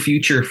new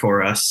future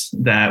for us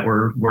that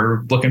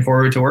we're looking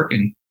forward to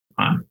working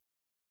on.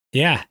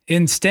 Yeah.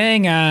 In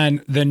staying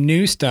on the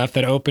new stuff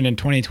that opened in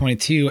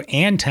 2022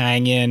 and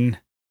tying in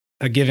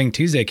a Giving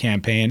Tuesday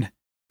campaign,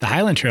 the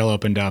Highland Trail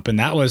opened up, and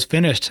that was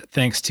finished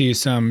thanks to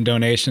some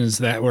donations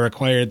that were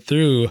acquired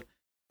through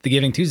the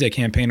Giving Tuesday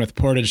campaign with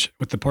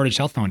the Portage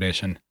Health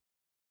Foundation.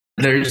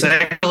 There's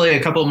actually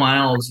a couple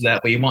miles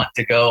that we want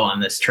to go on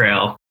this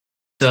trail.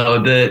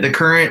 So the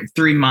current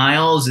 3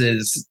 miles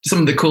is some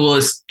of the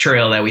coolest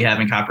trail that we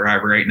have in Copper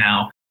Harbor right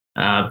now.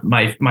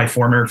 My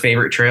former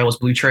favorite trail was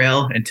Blue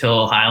Trail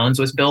until Highlands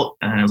was built.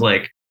 And I was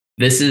like,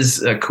 this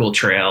is a cool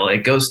trail.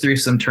 It goes through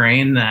some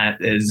terrain that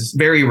is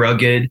very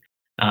rugged.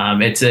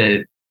 It's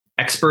a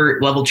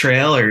expert level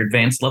trail or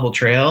advanced level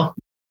trail,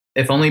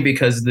 if only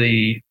because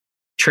the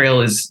trail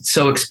is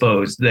so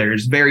exposed.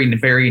 There's very,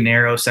 very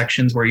narrow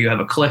sections where you have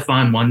a cliff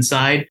on one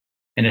side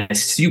and a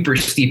super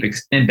steep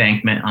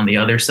embankment on the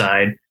other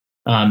side.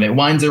 It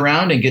winds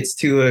around and gets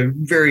to a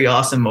very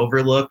awesome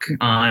overlook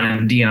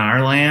on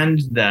DNR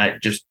land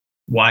that just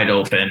wide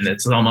open.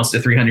 It's almost a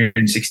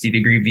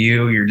 360-degree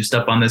view. You're just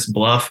up on this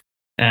bluff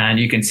and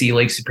you can see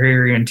Lake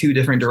Superior in 2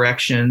 different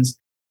directions.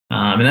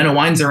 And then it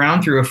winds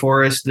around through a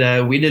forest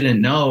that we didn't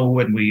know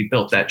when we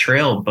built that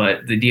trail,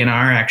 but the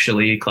DNR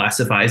actually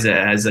classifies it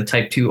as a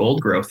type 2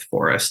 old growth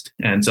forest.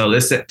 And so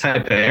this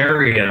type of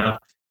area,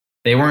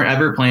 they weren't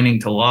ever planning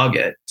to log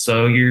it.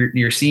 So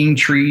you're seeing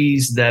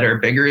trees that are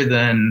bigger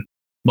than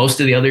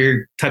most of the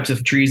other types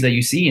of trees that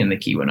you see in the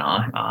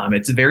Keweenaw.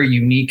 It's a very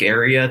unique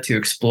area to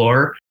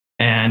explore,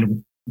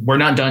 and we're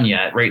not done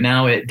yet. Right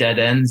now, it dead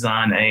ends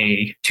on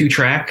a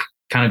 2-track,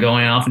 kind of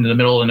going off into the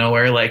middle of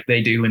nowhere like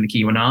they do in the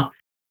Keweenaw.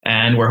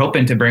 And we're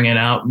hoping to bring it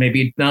out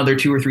maybe another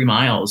 2 or 3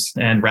 miles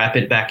and wrap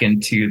it back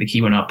into the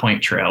Keweenaw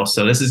Point Trail.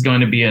 So this is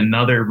going to be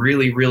another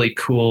really, really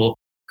cool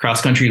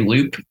cross-country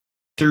loop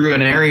through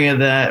an area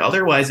that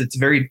otherwise it's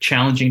very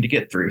challenging to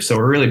get through. So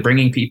we're really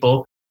bringing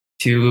people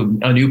to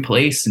a new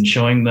place and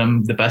showing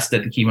them the best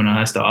that the Keweenaw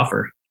has to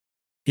offer.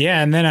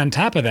 Yeah, and then on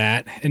top of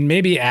that, and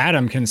maybe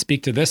Adam can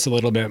speak to this a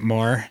little bit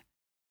more.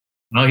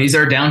 Oh, he's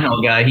our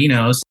downhill guy. He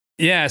knows.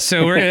 Yeah,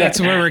 so that's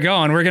where we're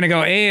going. We're going to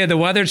go, the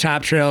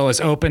Weathertop Trail was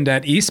opened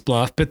at East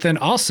Bluff, but then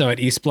also at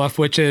East Bluff,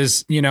 which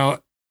is,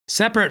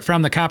 separate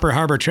from the Copper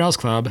Harbor Trails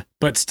Club,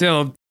 but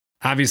still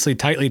obviously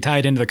tightly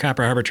tied into the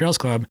Copper Harbor Trails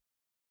Club.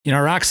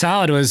 Rock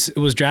Solid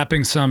was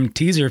dropping some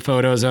teaser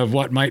photos of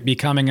what might be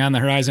coming on the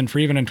horizon for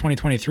even in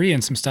 2023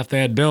 and some stuff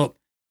they had built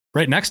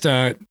right next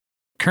to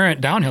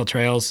current downhill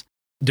trails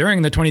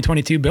during the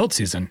 2022 build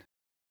season.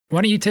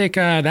 Why don't you take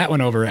that one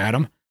over,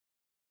 Adam?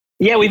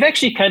 Yeah, we've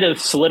actually kind of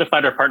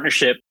solidified our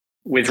partnership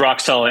with Rock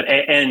Solid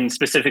and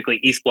specifically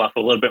East Bluff a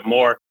little bit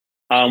more,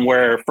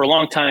 where for a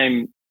long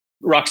time,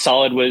 Rock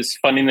Solid was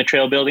funding the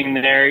trail building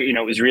there. It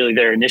was really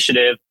their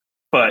initiative.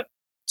 But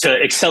to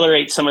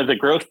accelerate some of the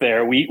growth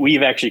there,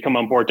 we've actually come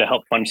on board to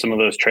help fund some of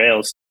those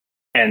trails.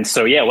 And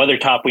so, yeah,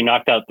 Weathertop we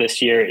knocked out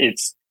this year.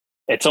 It's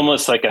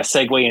almost like a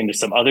segue into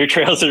some other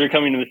trails that are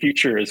coming in the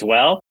future as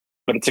well.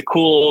 But it's a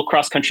cool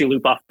cross-country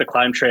loop off the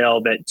climb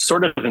trail that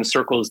sort of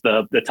encircles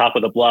the top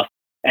of the bluff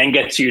and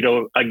gets you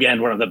to,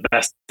 again, one of the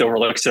best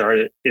overlooks there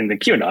are in the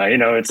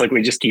Keweenaw. It's like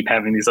we just keep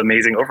having these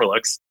amazing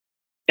overlooks.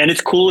 And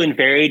it's cool and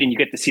varied, and you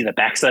get to see the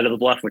backside of the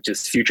bluff, which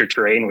is future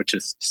terrain, which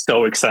is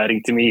so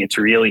exciting to me. It's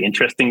really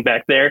interesting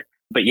back there.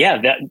 But yeah,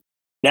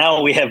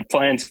 now we have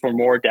plans for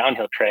more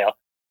downhill trail.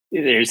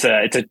 It's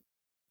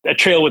a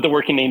trail with the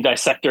working name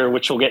Dissector,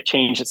 which will get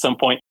changed at some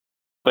point,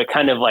 but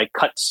kind of like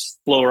cuts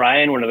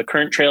Florida, one of the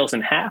current trails,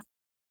 in half.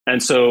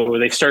 And so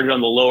they started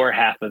on the lower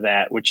half of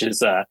that, which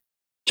is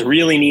it's a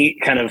really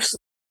neat kind of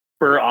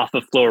spur off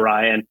of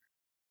Florida.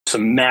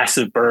 Some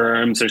massive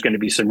berms. There's going to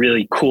be some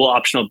really cool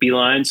optional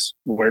beelines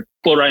where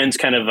Florian's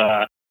kind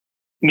of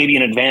maybe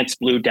an advanced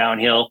blue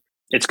downhill.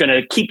 It's going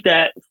to keep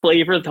that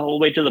flavor the whole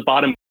way to the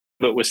bottom,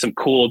 but with some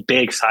cool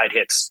big side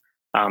hits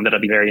that'll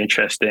be very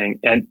interesting.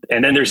 And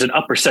then there's an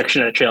upper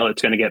section of the trail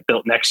that's going to get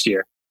built next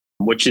year,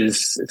 which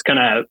is it's going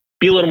to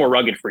be a little more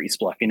rugged for East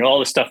Bluff. All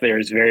the stuff there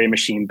is very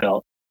machine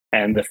built,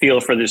 and the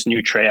feel for this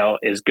new trail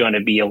is going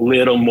to be a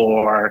little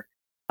more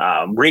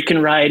rake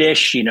and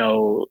ride-ish.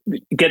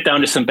 Get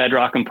down to some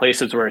bedrock in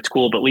places where it's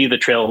cool, but leave the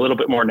trail a little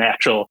bit more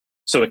natural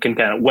so it can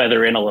kind of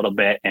weather in a little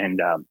bit.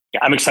 And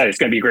I'm excited. It's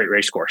going to be a great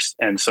race course,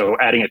 and so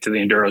adding it to the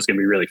enduro is going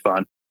to be really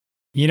fun.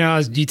 You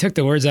took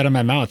the words out of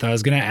my mouth. I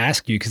was going to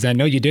ask you, because I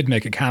know you did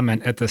make a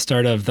comment at the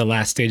start of the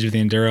last stage of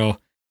the enduro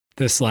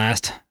this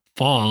last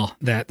fall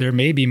that there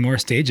may be more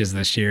stages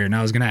this year. And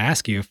I was going to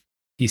ask you if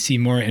you see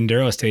more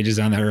enduro stages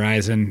on the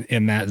horizon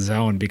in that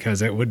zone,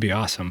 because it would be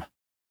awesome.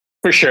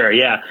 For sure.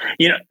 Yeah.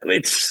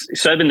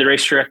 So I've been the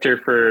race director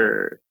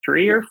for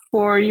 3 or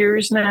 4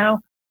 years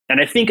now.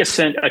 And I think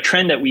a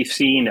trend that we've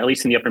seen, at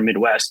least in the upper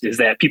Midwest, is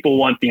that people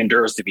want the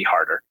enduros to be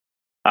harder.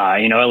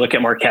 I look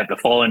at Marquette, the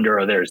fall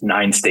enduro, there's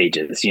 9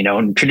 stages,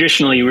 and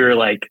traditionally we were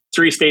like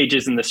 3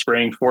 stages in the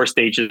spring, 4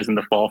 stages in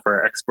the fall for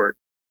our export.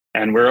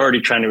 And we're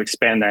already trying to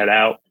expand that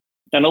out.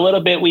 And a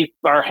little bit,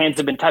 our hands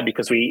have been tied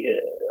because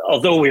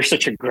although we're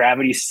such a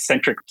gravity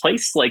centric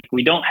place, like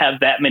we don't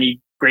have that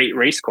many great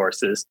race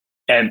courses.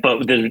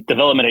 But the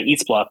development at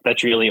East Bluff,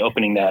 that's really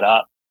opening that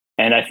up.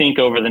 And I think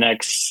over the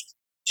next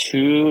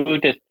 2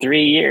 to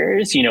 3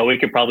 years, we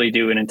could probably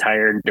do an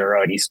entire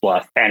enduro at East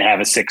Bluff and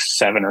have a 6,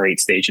 7, or 8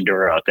 stage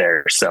enduro out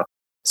there. So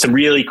some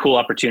really cool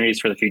opportunities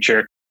for the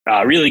future.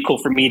 Really cool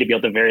for me to be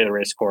able to vary the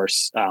race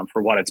course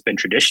for what it's been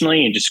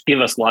traditionally and just give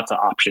us lots of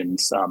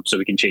options so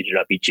we can change it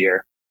up each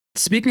year.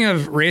 Speaking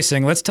of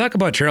racing, let's talk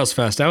about Trails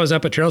Fest. I was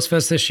up at Trails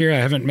Fest this year. I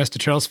haven't missed a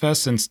Trails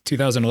Fest since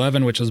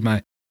 2011, which was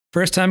my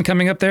first time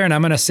coming up there. And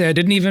I'm going to say I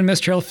didn't even miss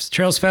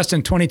Trails Fest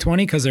in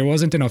 2020 because there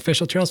wasn't an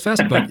official Trails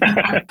Fest, but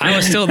I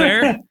was still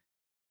there.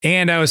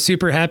 And I was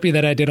super happy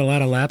that I did a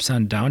lot of laps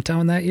on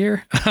downtown that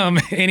year.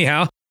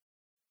 Anyhow.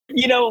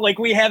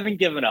 We haven't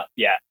given up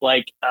yet.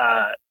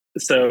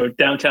 So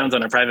downtown's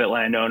on a private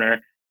landowner,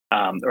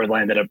 or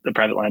land that the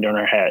private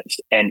landowner has.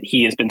 And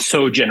he has been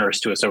so generous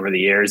to us over the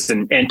years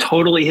and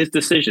totally his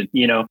decision,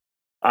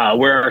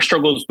 where our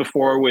struggles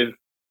before with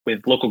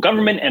local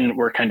government and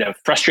were kind of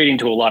frustrating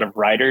to a lot of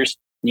riders.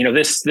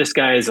 This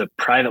guy is a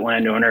private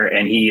landowner,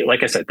 and he,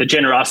 like I said, the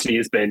generosity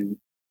has been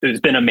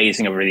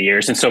amazing over the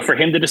years. And so for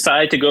him to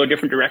decide to go a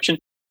different direction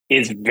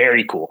is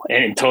very cool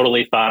and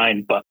totally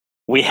fine. But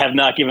we have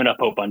not given up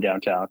hope on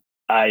downtown.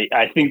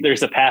 I think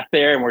there's a path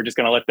there, and we're just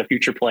going to let the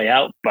future play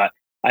out. But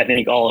I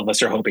think all of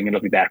us are hoping it'll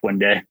be back one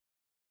day.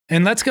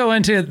 And let's go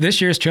into this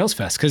year's Trails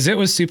Fest, because it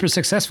was super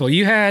successful.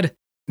 You had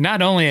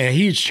not only a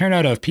huge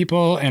turnout of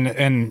people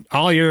and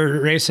all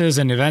your races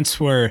and events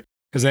were,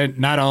 because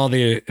not all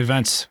the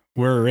events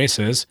were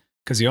races,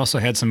 because you also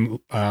had some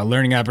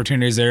learning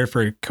opportunities there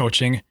for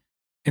coaching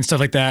and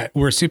stuff like that,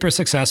 were super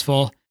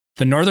successful.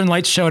 The Northern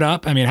Lights showed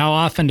up. I mean, how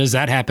often does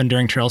that happen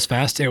during Trails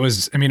Fest? It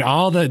was,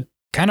 all the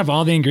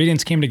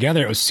ingredients came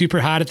together. It was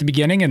super hot at the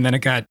beginning, and then it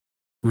got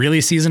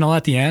really seasonal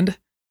at the end,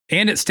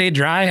 and it stayed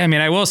dry.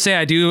 I will say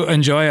I do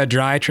enjoy a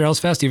dry Trails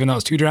Fest, even though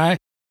it's too dry,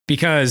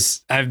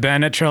 because I've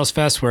been at Trails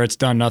Fest where it's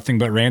done nothing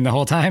but rain the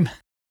whole time.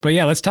 But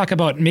yeah, let's talk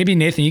about, maybe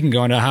Nathan, you can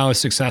go into how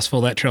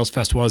successful that Trails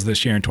Fest was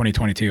this year in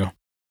 2022.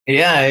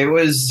 Yeah, it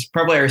was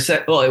probably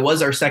it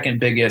was our second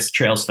biggest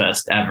Trails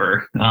Fest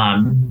ever.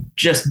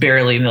 Just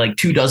barely, like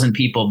 24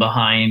 people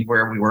behind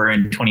where we were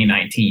in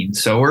 2019.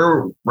 So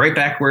we're right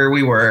back where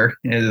we were.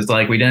 It was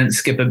like we didn't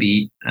skip a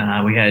beat.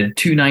 We had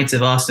 2 nights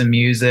of awesome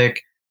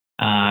music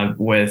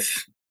with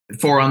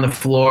 4 on the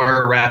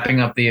floor,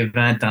 wrapping up the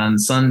event on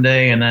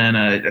Sunday, and then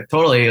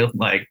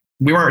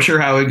we weren't sure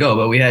how it would go,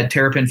 but we had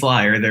Terrapin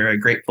Flyer. They're a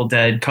Grateful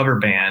Dead cover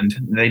band.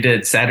 They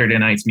did Saturday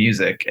night's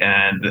music,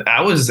 and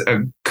that was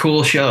a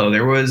cool show.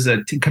 There was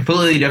a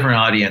completely different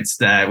audience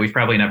that we've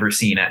probably never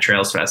seen at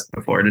Trails Fest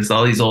before. Just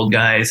all these old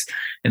guys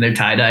in their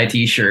tie-dye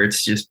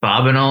t-shirts just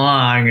bobbing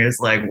along. It's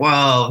like,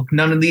 wow,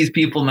 none of these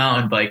people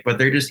mountain bike, but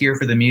they're just here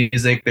for the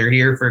music. They're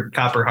here for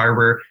Copper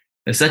Harbor.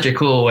 It's such a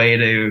cool way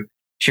to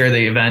share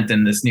the event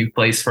in this new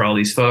place for all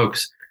these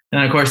folks.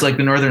 And of course, the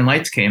Northern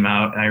Lights came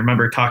out. I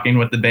remember talking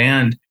with the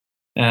band,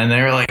 and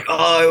they were like,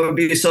 oh, it would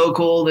be so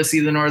cool to see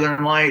the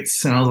Northern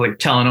Lights. And I was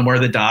telling them where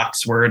the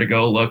docks were to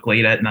go look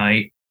late at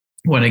night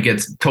when it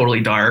gets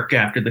totally dark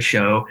after the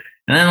show.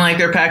 And then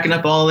they're packing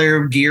up all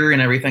their gear and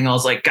everything. I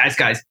was like, guys,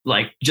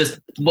 just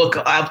look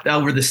out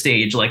over the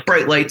stage,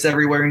 bright lights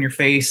everywhere in your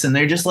face. And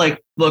they're just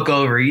look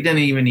over. You didn't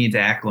even need to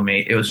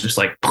acclimate. It was just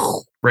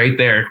right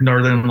there,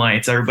 Northern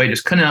Lights. Everybody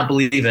just could not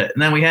believe it.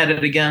 And then we had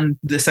it again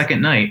the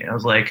second night. I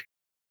was like,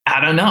 I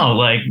don't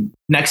know,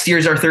 next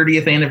year's our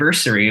 30th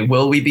anniversary.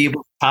 Will we be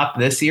able to top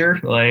this year?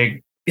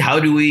 How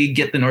do we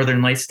get the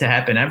Northern Lights to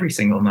happen every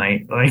single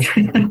night?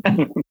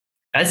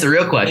 That's the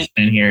real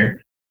question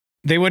here.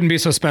 They wouldn't be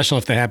so special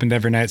if they happened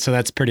every night. So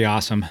that's pretty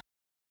awesome.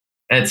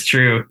 That's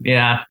true.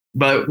 Yeah.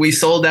 But we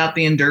sold out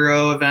the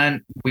enduro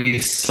event. We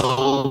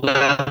sold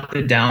out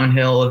the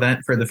downhill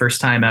event for the first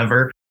time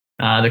ever.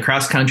 The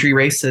cross country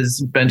race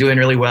has been doing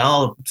really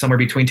well, somewhere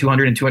between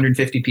 200 and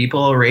 250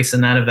 people race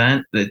in that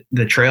event.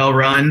 The trail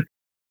run,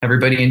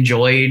 everybody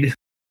enjoyed,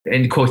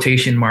 in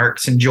quotation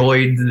marks,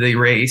 enjoyed the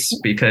race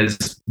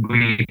because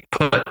we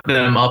put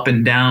them up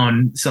and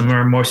down some of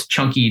our most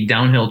chunky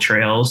downhill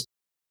trails,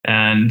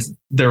 and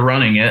they're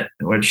running it,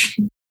 which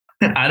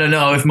I don't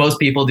know if most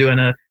people doing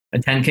a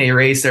 10K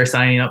race are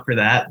signing up for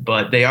that,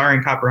 but they are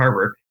in Copper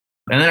Harbor.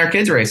 And then our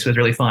kids race was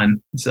really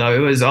fun. So it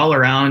was all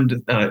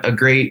around a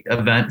great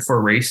event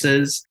for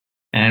races.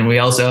 And we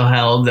also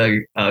held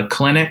a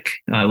clinic,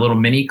 a little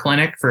mini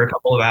clinic for a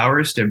couple of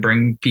hours to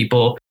bring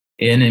people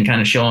in and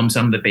kind of show them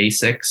some of the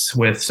basics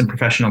with some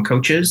professional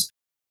coaches.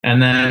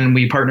 And then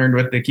we partnered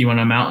with the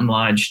Keweenaw Mountain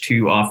Lodge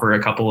to offer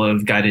a couple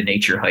of guided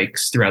nature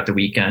hikes throughout the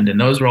weekend. And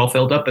those were all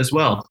filled up as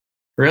well.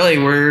 Really,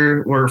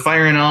 we're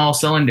firing all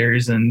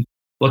cylinders and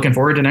looking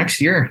forward to next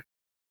year.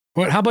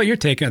 How about your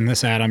take on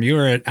this, Adam? You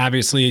were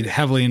obviously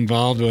heavily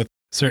involved with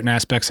certain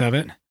aspects of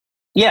it.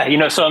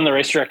 Yeah, so I'm the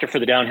race director for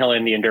the downhill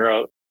and the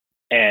enduro,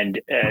 and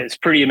it's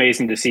pretty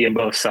amazing to see them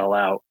both sell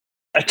out.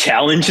 A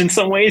challenge in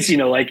some ways,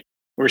 like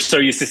we're so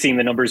used to seeing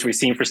the numbers we've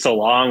seen for so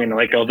long, and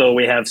like although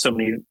we have so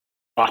many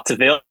spots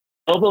available,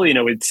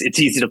 it's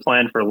easy to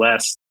plan for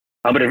less.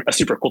 But a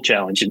super cool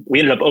challenge, and we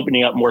ended up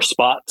opening up more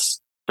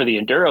spots for the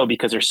enduro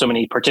because there's so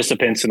many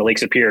participants in the Lake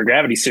Superior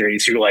Gravity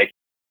Series who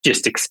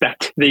just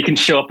expect they can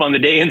show up on the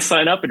day and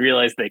sign up and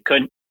realize they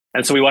couldn't.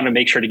 And so we want to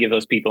make sure to give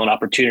those people an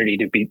opportunity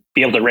to be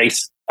able to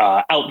race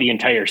out the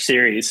entire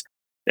series.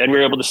 And we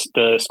were able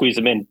to squeeze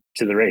them in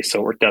to the race. So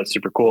it worked out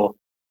super cool.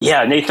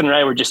 Yeah, Nathan and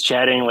I were just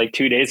chatting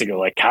 2 days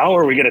ago, how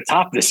are we going to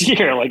top this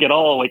year?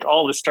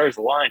 All the stars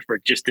aligned for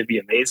it just to be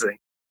amazing.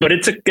 But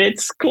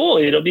it's cool.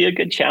 It'll be a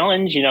good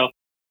challenge.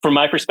 From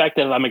my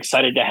perspective, I'm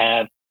excited to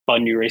have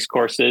fun new race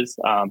courses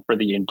for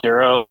the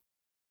enduro.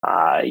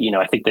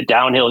 I think the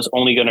downhill is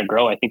only going to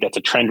grow. I think that's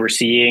a trend we're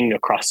seeing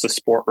across the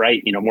sport,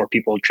 right? More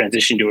people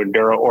transition to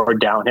enduro or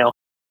downhill.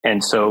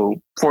 And so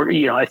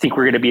I think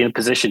we're going to be in a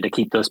position to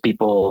keep those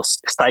people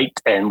psyched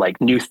and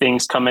new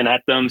things coming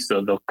at them.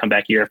 So they'll come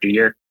back year after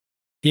year.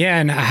 Yeah.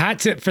 And a hot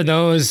tip for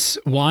those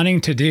wanting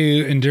to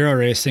do enduro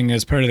racing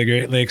as part of the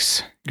Great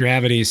Lakes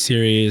Gravity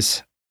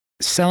Series,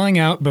 selling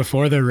out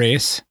before the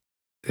race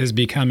is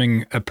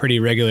becoming a pretty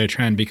regular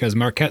trend because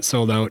Marquette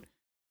sold out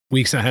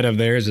weeks ahead of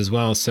theirs as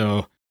well.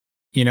 So,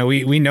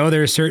 we know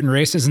there are certain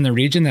races in the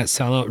region that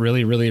sell out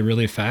really, really,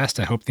 really fast.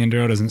 I hope the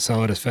enduro doesn't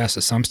sell out as fast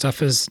as some stuff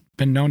has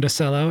been known to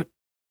sell out.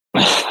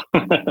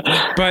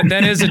 But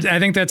I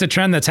think that's a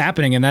trend that's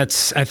happening. And I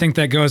think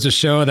that goes to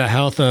show the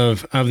health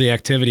of the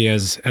activity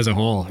as a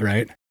whole,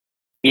 right?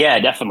 Yeah,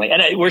 definitely.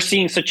 And we're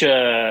seeing such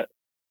a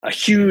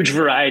huge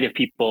variety of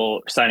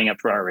people signing up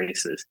for our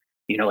races.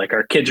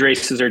 Our kids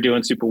races are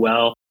doing super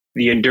well.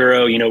 The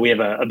enduro, we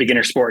have a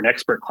beginner sport and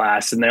expert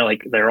class, and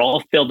they're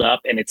all filled up,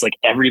 and it's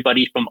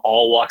everybody from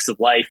all walks of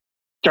life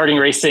starting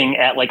racing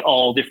at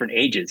all different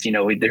ages.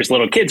 There's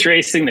little kids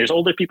racing, there's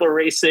older people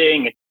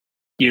racing.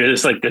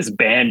 There's this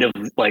band of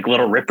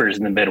little rippers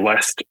in the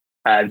Midwest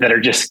that are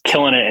just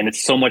killing it, and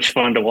it's so much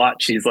fun to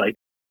watch these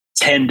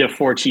 10 to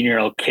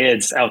 14-year-old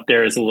kids out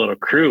there as a little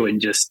crew, and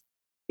just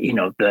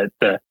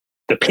the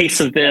pace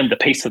of them, the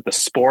pace of the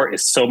sport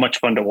is so much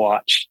fun to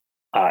watch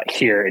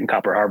here in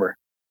Copper Harbor.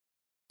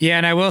 Yeah,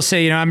 and I will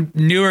say, I'm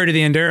newer to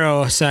the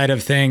enduro side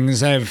of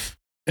things. I've,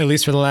 at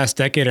least for the last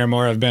decade or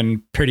more, I've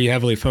been pretty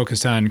heavily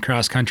focused on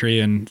cross country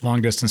and long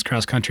distance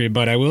cross country.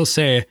 But I will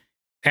say,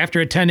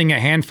 after attending a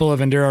handful of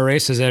enduro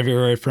races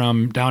everywhere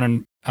from down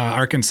in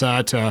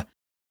Arkansas to,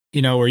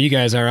 where you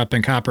guys are up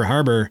in Copper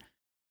Harbor,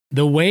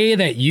 the way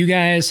that you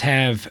guys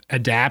have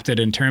adapted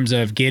in terms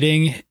of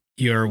getting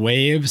your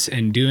waves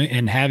and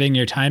having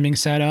your timing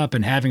set up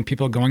and having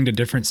people going to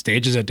different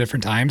stages at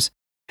different times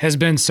has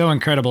been so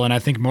incredible. And I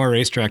think more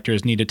race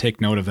directors need to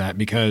take note of that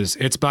because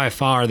it's by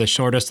far the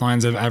shortest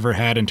lines I've ever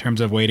had in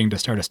terms of waiting to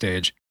start a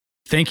stage.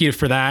 Thank you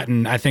for that.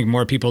 And I think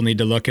more people need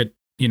to look at,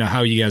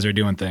 how you guys are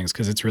doing things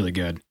because it's really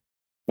good.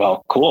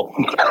 Well, cool.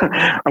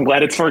 I'm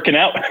glad it's working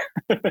out.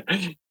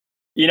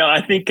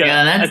 I think,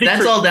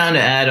 that's all down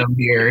to Adam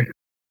here.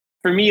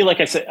 For me,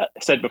 like I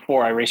said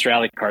before, I raced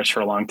rally cars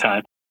for a long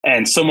time.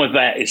 And some of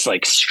that is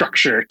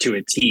structure to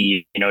a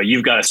T.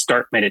 You've got a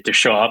start minute to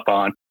show up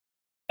on.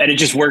 And it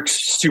just works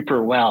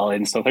super well.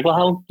 And so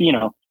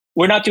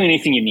we're not doing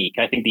anything unique.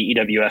 I think the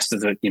EWS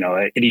is an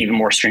even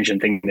more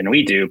stringent thing than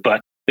we do, but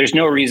there's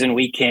no reason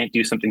we can't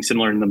do something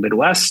similar in the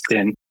Midwest.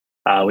 And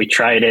we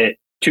tried it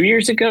 2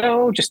 years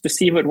ago just to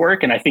see if it would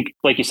work. And I think,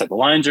 like you said, the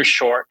lines are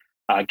short,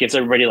 gives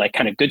everybody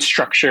kind of good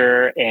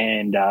structure.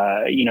 And,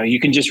 you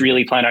can just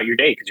really plan out your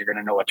day because you're going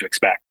to know what to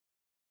expect.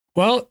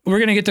 Well, we're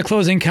going to get to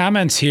closing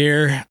comments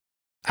here.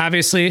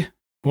 Obviously,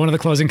 one of the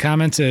closing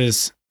comments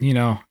is,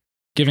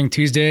 Giving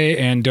Tuesday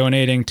and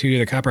donating to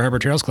the Copper Harbor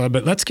Trails Club.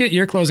 But let's get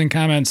your closing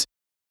comments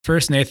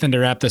first, Nathan, to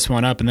wrap this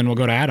one up, and then we'll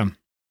go to Adam.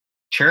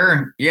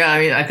 Sure.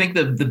 Yeah, I think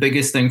the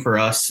biggest thing for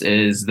us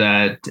is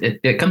that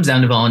it comes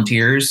down to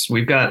volunteers.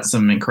 We've got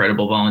some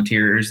incredible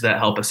volunteers that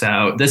help us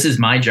out. This is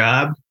my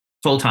job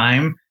full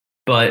time.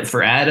 But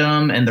for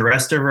Adam and the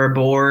rest of our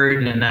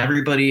board and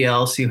everybody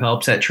else who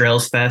helps at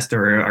Trails Fest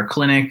or our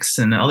clinics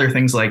and other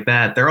things like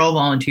that, they're all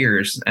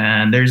volunteers.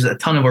 And there's a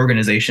ton of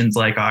organizations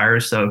like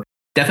ours. So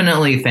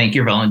definitely thank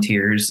your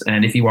volunteers.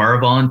 And if you are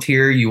a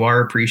volunteer, you are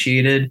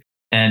appreciated.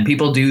 And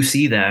people do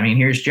see that. I mean,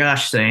 here's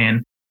Josh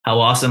saying how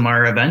awesome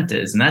our event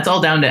is. And that's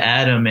all down to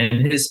Adam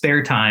in his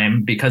spare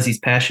time, because he's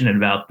passionate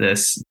about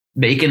this,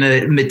 making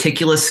a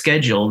meticulous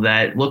schedule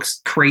that looks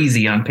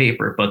crazy on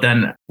paper. But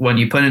then when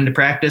you put it into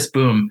practice,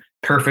 boom,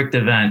 perfect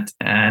event.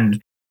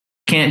 And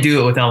can't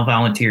do it without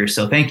volunteers.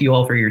 So thank you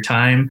all for your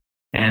time.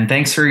 And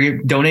thanks for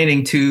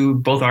donating to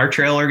both our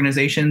trail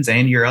organizations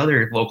and your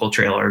other local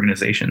trail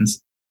organizations.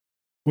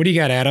 What do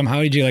you got, Adam? How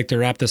would you like to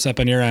wrap this up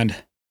on your end?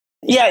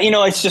 Yeah,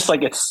 it's just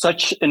like, it's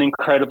such an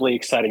incredibly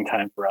exciting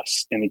time for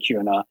us in the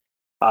QNA.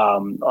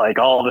 Like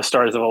all the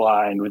stars have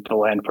aligned with the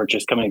land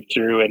purchase coming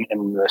through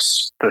and the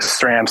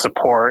SRAM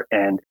support.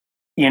 And,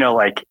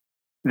 like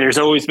there's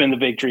always been the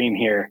big dream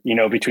here,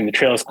 between the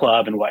Trails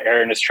Club and what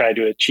Aaron has tried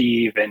to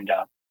achieve. And,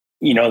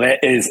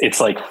 it's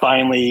like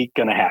finally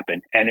going to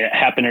happen. And it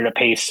happened at a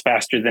pace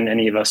faster than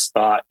any of us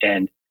thought.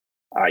 And,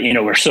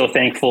 we're so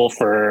thankful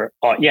for,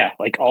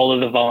 like all of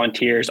the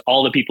volunteers,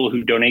 all the people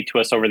who donate to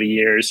us over the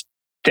years.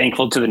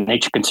 Thankful to the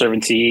Nature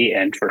Conservancy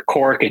and for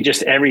Cork and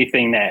just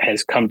everything that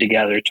has come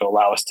together to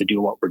allow us to do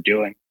what we're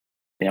doing.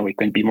 We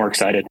couldn't be more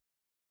excited.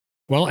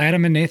 Well,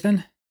 Adam and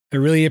Nathan, I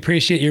really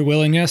appreciate your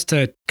willingness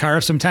to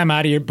carve some time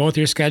out of both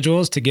your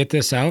schedules to get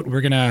this out.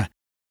 We're going to,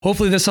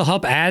 hopefully this will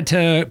help add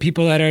to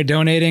people that are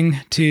donating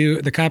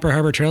to the Copper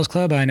Harbor Trails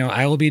Club. I know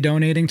I will be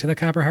donating to the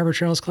Copper Harbor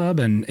Trails Club,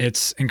 and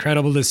it's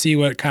incredible to see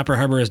what Copper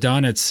Harbor has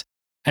done.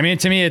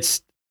 To me,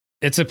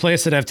 it's a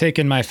place that I've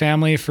taken my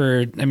family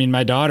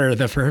my daughter,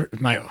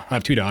 I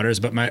have two daughters,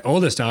 but my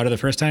oldest daughter, the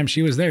first time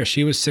she was there,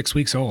 she was 6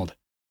 weeks old,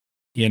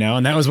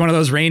 and that was one of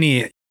those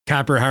rainy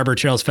Copper Harbor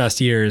Trails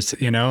Fest years,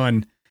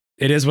 and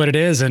it is what it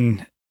is.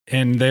 And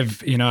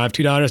they've, I have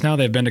two daughters now.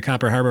 They've been to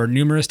Copper Harbor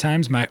numerous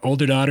times. My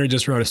older daughter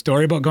just wrote a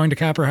story about going to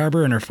Copper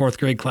Harbor in her 4th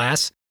grade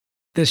class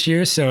this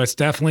year. So it's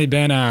definitely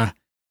been a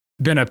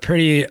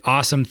pretty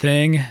awesome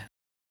thing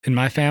in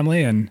my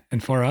family and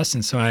for us.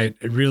 And so I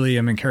really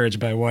am encouraged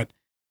by what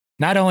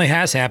not only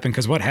has happened,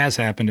 because what has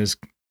happened is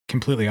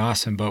completely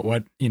awesome, but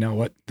what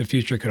the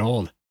future could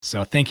hold.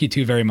 So thank you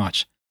two very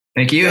much.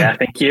 Thank you. Yeah,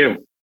 thank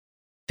you.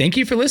 Thank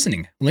you for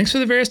listening. Links for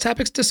the various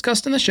topics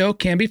discussed in the show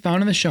can be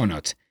found in the show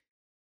notes.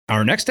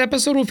 Our next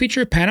episode will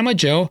feature Panama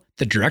Joe,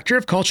 the Director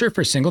of Culture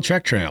for Single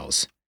Track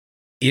Trails.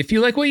 If you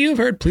like what you have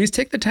heard, please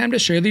take the time to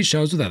share these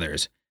shows with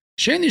others.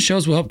 Sharing these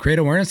shows will help create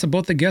awareness of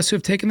both the guests who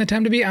have taken the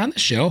time to be on the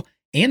show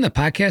and the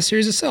podcast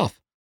series itself.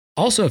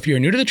 Also, if you're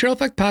new to the Trail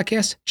Effect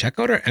podcast, check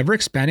out our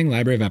ever-expanding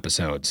library of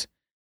episodes.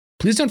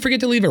 Please don't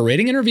forget to leave a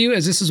rating and review,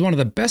 as this is one of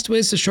the best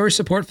ways to show your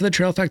support for the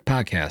Trail Effect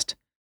podcast.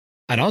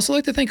 I'd also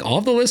like to thank all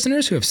of the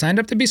listeners who have signed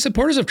up to be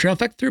supporters of Trail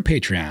Effect through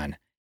Patreon.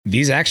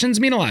 These actions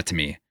mean a lot to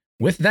me.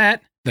 With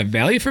that, the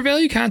value for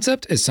value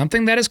concept is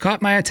something that has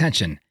caught my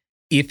attention.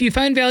 If you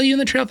find value in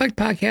the Trail Effect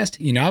podcast,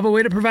 you now have a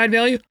way to provide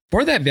value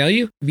for that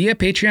value via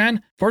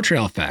Patreon for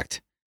Trail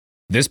Effect.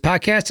 This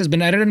podcast has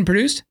been edited and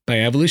produced by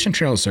Evolution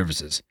Trail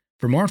Services.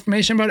 For more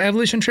information about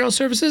Evolution Trail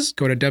Services,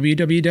 go to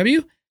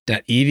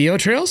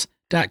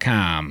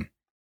www.evotrails.com.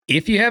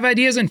 If you have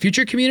ideas on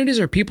future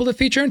communities or people to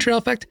feature in Trail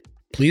Effect,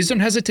 please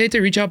don't hesitate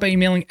to reach out by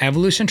emailing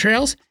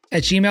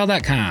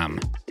evolutiontrails@gmail.com.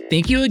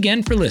 Thank you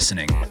again for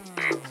listening.